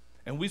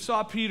 And we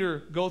saw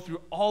Peter go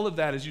through all of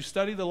that. As you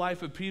study the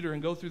life of Peter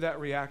and go through that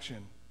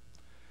reaction,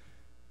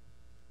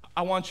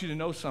 I want you to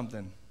know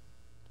something.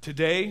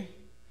 Today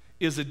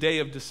is a day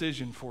of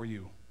decision for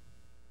you.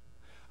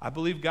 I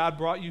believe God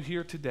brought you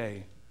here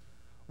today.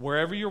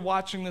 Wherever you're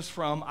watching this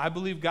from, I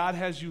believe God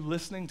has you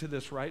listening to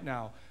this right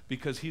now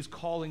because he's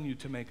calling you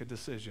to make a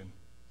decision.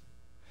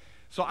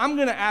 So I'm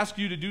going to ask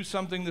you to do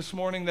something this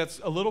morning that's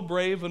a little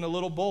brave and a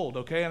little bold,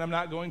 okay? And I'm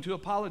not going to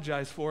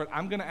apologize for it.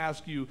 I'm going to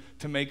ask you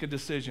to make a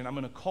decision. I'm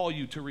going to call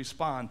you to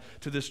respond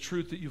to this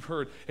truth that you've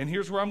heard. And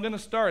here's where I'm going to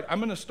start. I'm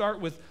going to start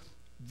with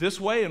this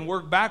way and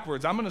work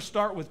backwards. I'm going to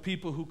start with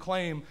people who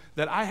claim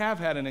that I have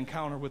had an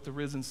encounter with the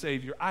risen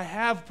Savior. I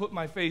have put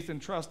my faith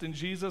and trust in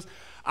Jesus.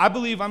 I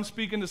believe I'm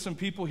speaking to some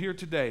people here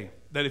today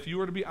that if you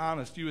were to be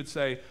honest, you would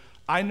say,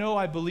 I know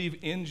I believe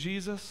in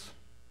Jesus,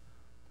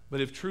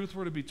 but if truth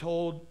were to be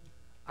told,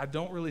 I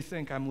don't really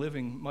think I'm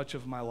living much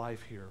of my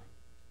life here.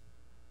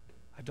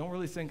 I don't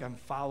really think I'm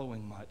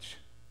following much.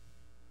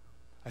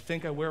 I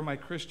think I wear my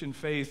Christian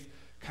faith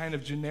kind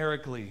of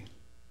generically,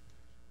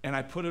 and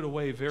I put it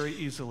away very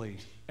easily,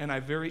 and I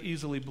very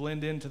easily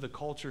blend into the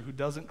culture who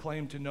doesn't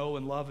claim to know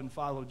and love and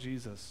follow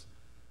Jesus.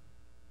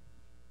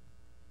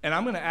 And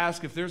I'm going to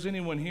ask if there's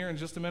anyone here in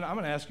just a minute, I'm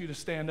going to ask you to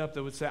stand up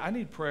that would say, I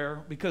need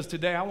prayer, because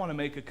today I want to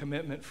make a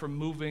commitment from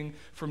moving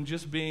from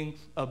just being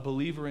a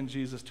believer in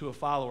Jesus to a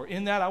follower.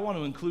 In that, I want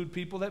to include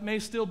people that may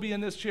still be in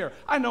this chair.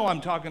 I know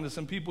I'm talking to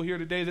some people here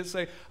today that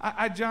say,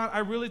 John, I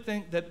really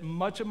think that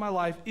much of my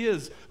life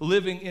is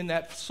living in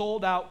that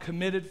sold-out,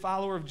 committed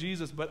follower of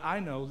Jesus, but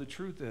I know the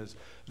truth is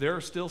there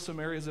are still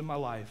some areas in my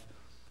life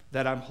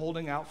that I'm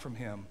holding out from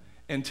him.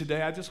 And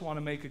today I just want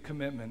to make a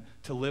commitment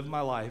to live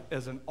my life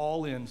as an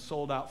all-in,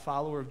 sold-out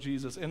follower of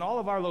Jesus. In all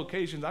of our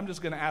locations, I'm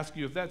just going to ask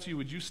you, if that's you,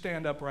 would you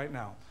stand up right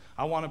now?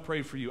 I want to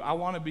pray for you. I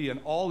want to be an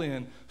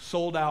all-in,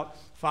 sold-out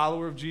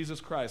follower of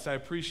Jesus Christ. I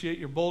appreciate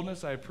your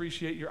boldness. I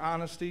appreciate your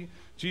honesty.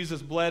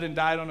 Jesus bled and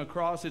died on a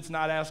cross. It's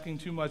not asking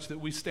too much that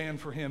we stand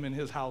for him in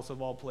his house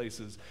of all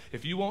places.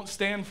 If you won't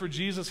stand for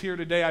Jesus here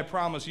today, I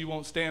promise you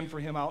won't stand for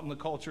him out in the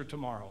culture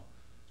tomorrow.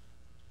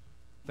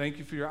 Thank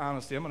you for your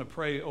honesty. I'm going to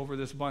pray over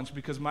this bunch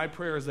because my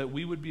prayer is that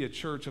we would be a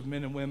church of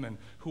men and women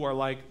who are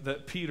like the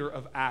Peter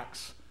of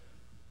Acts.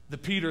 The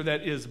Peter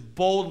that is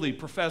boldly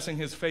professing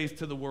his faith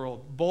to the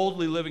world,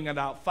 boldly living it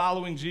out,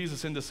 following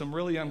Jesus into some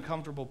really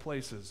uncomfortable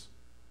places.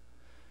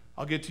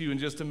 I'll get to you in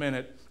just a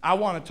minute. I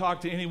want to talk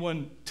to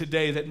anyone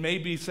today that may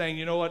be saying,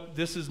 you know what,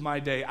 this is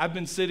my day. I've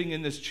been sitting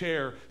in this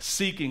chair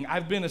seeking.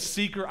 I've been a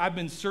seeker. I've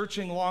been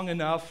searching long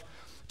enough.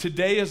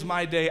 Today is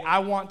my day. I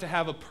want to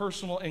have a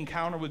personal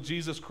encounter with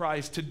Jesus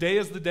Christ. Today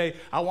is the day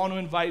I want to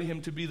invite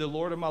him to be the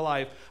Lord of my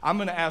life. I'm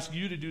going to ask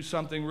you to do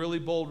something really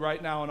bold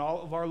right now in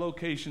all of our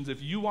locations.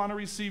 If you want to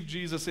receive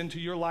Jesus into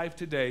your life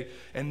today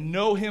and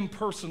know him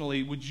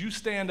personally, would you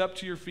stand up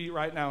to your feet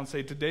right now and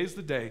say, today's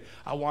the day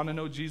I want to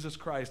know Jesus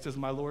Christ as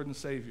my Lord and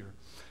Savior.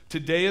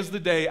 Today is the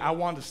day I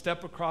want to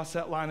step across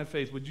that line of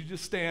faith. Would you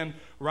just stand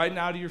right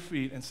now to your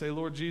feet and say,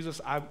 Lord Jesus,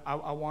 I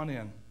want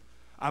in.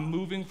 I'm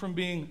moving from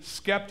being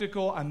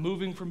skeptical. I'm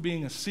moving from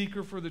being a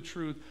seeker for the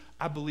truth.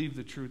 I believe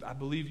the truth. I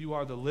believe you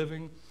are the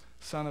living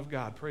Son of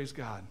God. Praise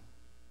God.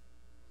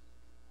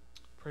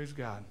 Praise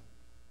God.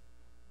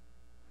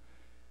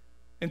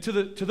 And to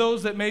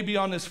those that may be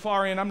on this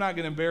far end, I'm not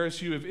going to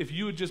embarrass you. If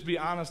you would just be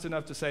honest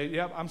enough to say,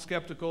 yep, I'm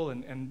skeptical,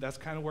 and that's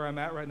kind of where I'm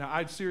at right now,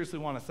 I seriously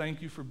want to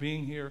thank you for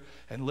being here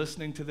and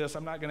listening to this.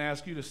 I'm not going to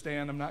ask you to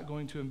stand. I'm not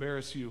going to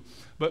embarrass you.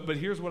 But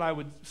here's what I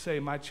would say.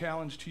 My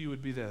challenge to you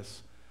would be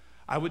this.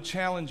 I would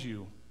challenge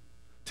you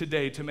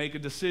today to make a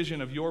decision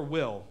of your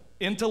will,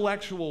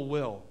 intellectual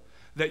will,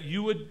 that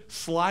you would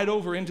slide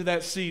over into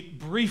that seat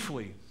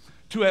briefly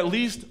to at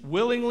least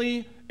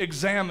willingly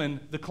examine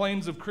the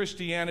claims of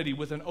Christianity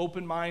with an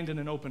open mind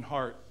and an open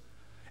heart,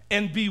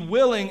 and be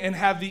willing and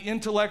have the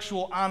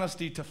intellectual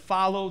honesty to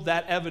follow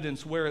that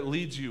evidence where it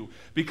leads you.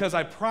 Because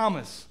I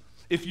promise,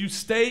 if you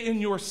stay in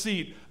your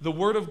seat, the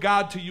word of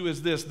God to you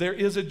is this: there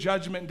is a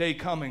judgment day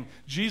coming.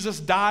 Jesus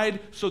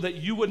died so that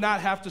you would not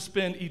have to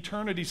spend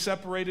eternity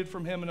separated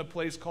from him in a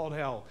place called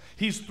hell.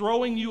 He's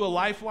throwing you a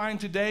lifeline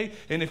today,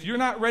 and if you're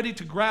not ready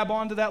to grab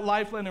onto that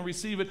lifeline and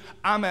receive it,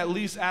 I'm at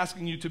least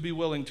asking you to be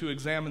willing to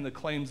examine the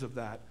claims of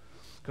that.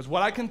 Because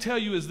what I can tell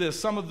you is this: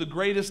 some of the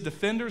greatest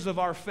defenders of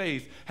our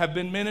faith have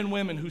been men and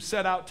women who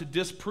set out to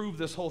disprove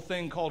this whole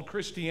thing called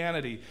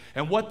Christianity.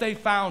 And what they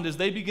found is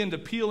they begin to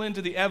peel into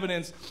the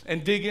evidence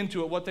and dig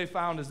into it. What they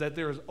found is that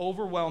there is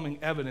overwhelming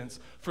evidence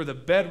for the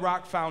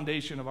bedrock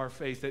foundation of our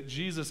faith, that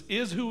Jesus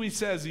is who he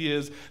says he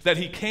is, that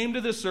he came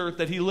to this earth,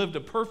 that he lived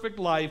a perfect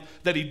life,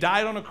 that he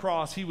died on a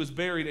cross, he was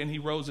buried, and he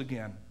rose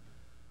again.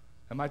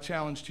 And my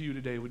challenge to you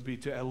today would be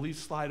to at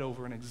least slide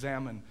over and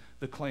examine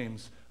the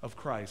claims of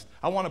Christ.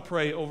 I want to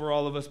pray over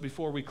all of us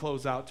before we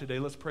close out today.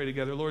 Let's pray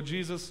together. Lord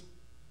Jesus,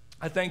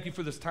 I thank you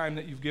for this time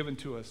that you've given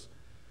to us.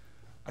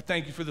 I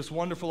thank you for this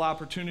wonderful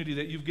opportunity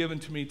that you've given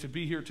to me to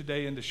be here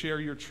today and to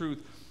share your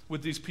truth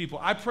with these people.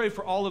 I pray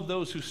for all of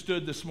those who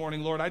stood this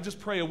morning, Lord. I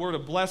just pray a word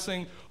of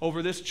blessing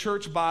over this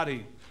church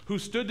body who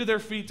stood to their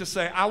feet to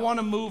say, I want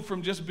to move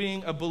from just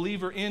being a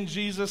believer in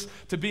Jesus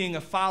to being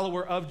a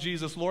follower of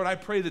Jesus. Lord, I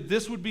pray that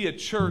this would be a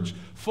church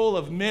full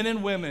of men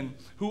and women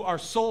who are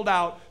sold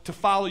out to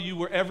follow you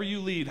wherever you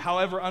lead.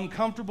 However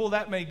uncomfortable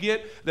that may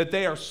get, that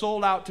they are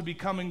sold out to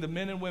becoming the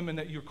men and women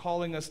that you're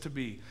calling us to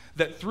be.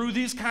 That through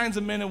these kinds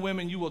of men and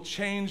women, you will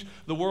change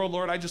the world.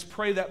 Lord, I just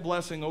pray that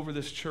blessing over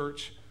this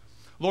church.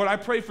 Lord, I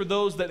pray for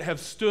those that have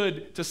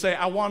stood to say,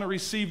 I want to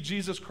receive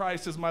Jesus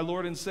Christ as my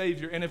Lord and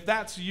Savior. And if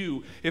that's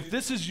you, if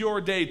this is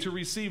your day to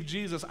receive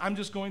Jesus, I'm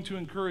just going to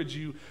encourage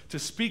you to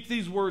speak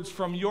these words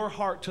from your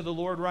heart to the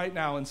Lord right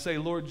now and say,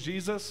 Lord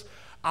Jesus,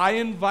 I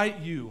invite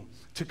you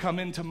to come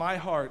into my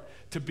heart,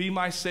 to be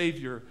my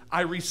Savior.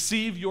 I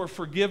receive your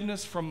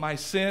forgiveness from my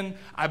sin.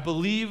 I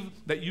believe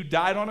that you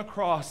died on a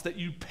cross, that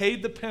you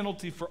paid the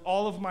penalty for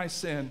all of my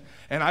sin.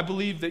 And I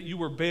believe that you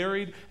were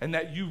buried and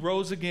that you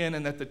rose again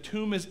and that the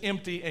tomb is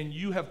empty and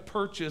you have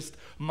purchased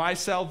my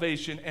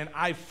salvation, and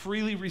I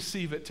freely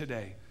receive it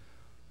today.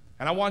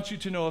 And I want you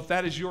to know, if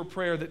that is your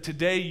prayer, that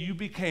today you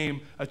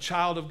became a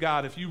child of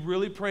God. If you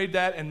really prayed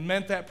that and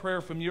meant that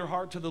prayer from your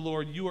heart to the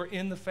Lord, you are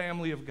in the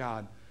family of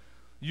God.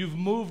 You've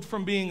moved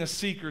from being a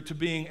seeker to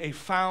being a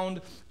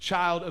found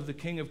child of the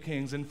King of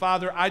Kings. And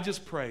Father, I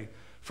just pray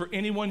for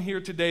anyone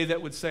here today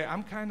that would say,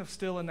 I'm kind of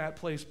still in that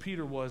place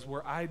Peter was,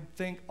 where I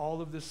think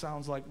all of this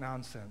sounds like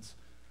nonsense.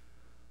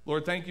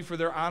 Lord, thank you for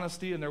their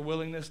honesty and their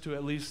willingness to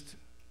at least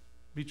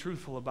be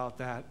truthful about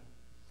that.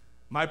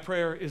 My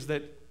prayer is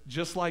that,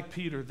 just like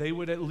Peter, they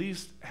would at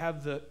least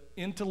have the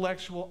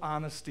intellectual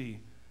honesty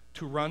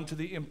to run to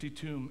the empty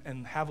tomb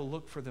and have a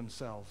look for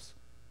themselves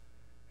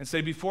and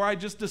say, before I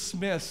just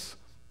dismiss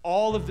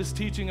all of this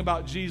teaching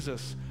about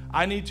Jesus,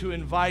 I need to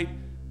invite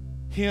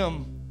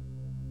him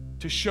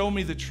to show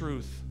me the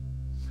truth.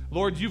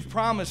 Lord, you've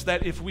promised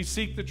that if we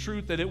seek the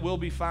truth, that it will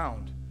be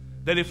found.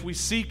 that if we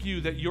seek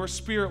you, that your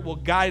Spirit will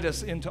guide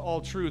us into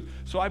all truth.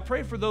 So I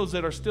pray for those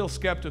that are still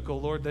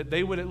skeptical, Lord, that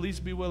they would at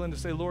least be willing to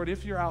say, Lord,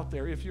 if you're out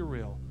there, if you're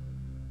real,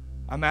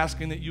 I'm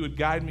asking that you would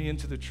guide me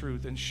into the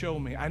truth and show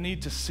me. I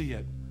need to see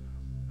it.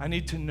 I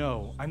need to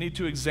know. I need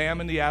to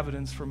examine the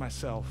evidence for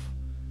myself.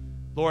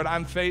 Lord,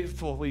 I'm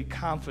faithfully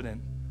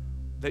confident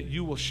that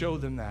you will show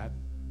them that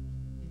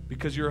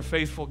because you're a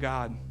faithful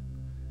God.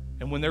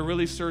 And when they're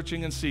really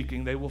searching and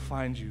seeking, they will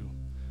find you.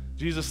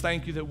 Jesus,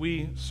 thank you that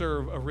we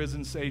serve a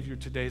risen Savior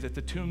today, that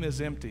the tomb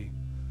is empty,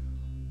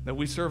 that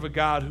we serve a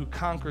God who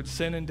conquered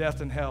sin and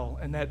death and hell,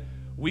 and that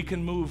we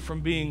can move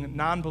from being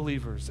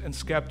non-believers and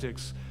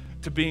skeptics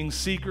to being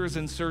seekers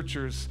and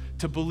searchers,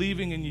 to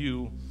believing in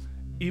you,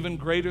 even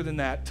greater than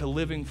that, to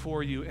living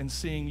for you and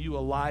seeing you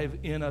alive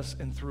in us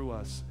and through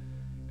us.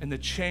 And the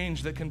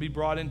change that can be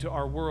brought into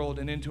our world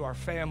and into our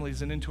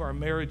families and into our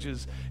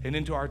marriages and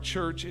into our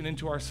church and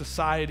into our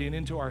society and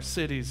into our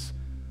cities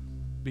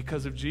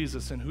because of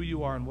Jesus and who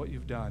you are and what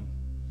you've done.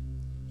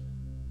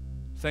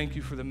 Thank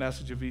you for the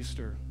message of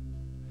Easter.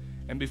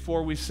 And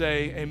before we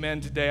say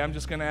amen today, I'm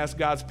just going to ask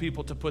God's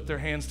people to put their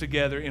hands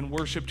together in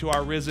worship to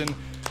our risen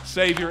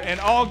Savior. And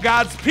all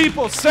God's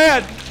people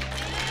said,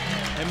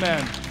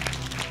 amen.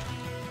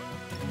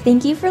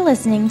 Thank you for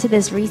listening to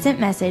this recent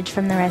message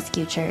from the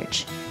Rescue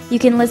Church. You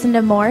can listen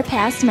to more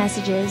past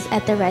messages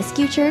at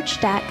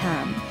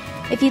therescuechurch.com.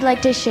 If you'd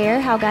like to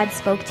share how God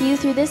spoke to you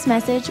through this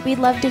message, we'd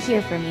love to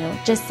hear from you.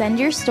 Just send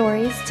your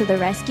stories to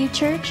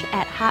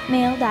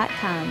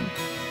therescuechurch@hotmail.com.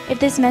 If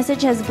this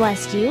message has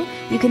blessed you,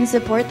 you can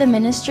support the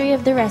ministry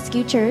of the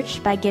Rescue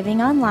Church by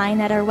giving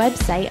online at our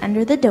website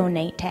under the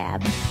Donate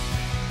tab.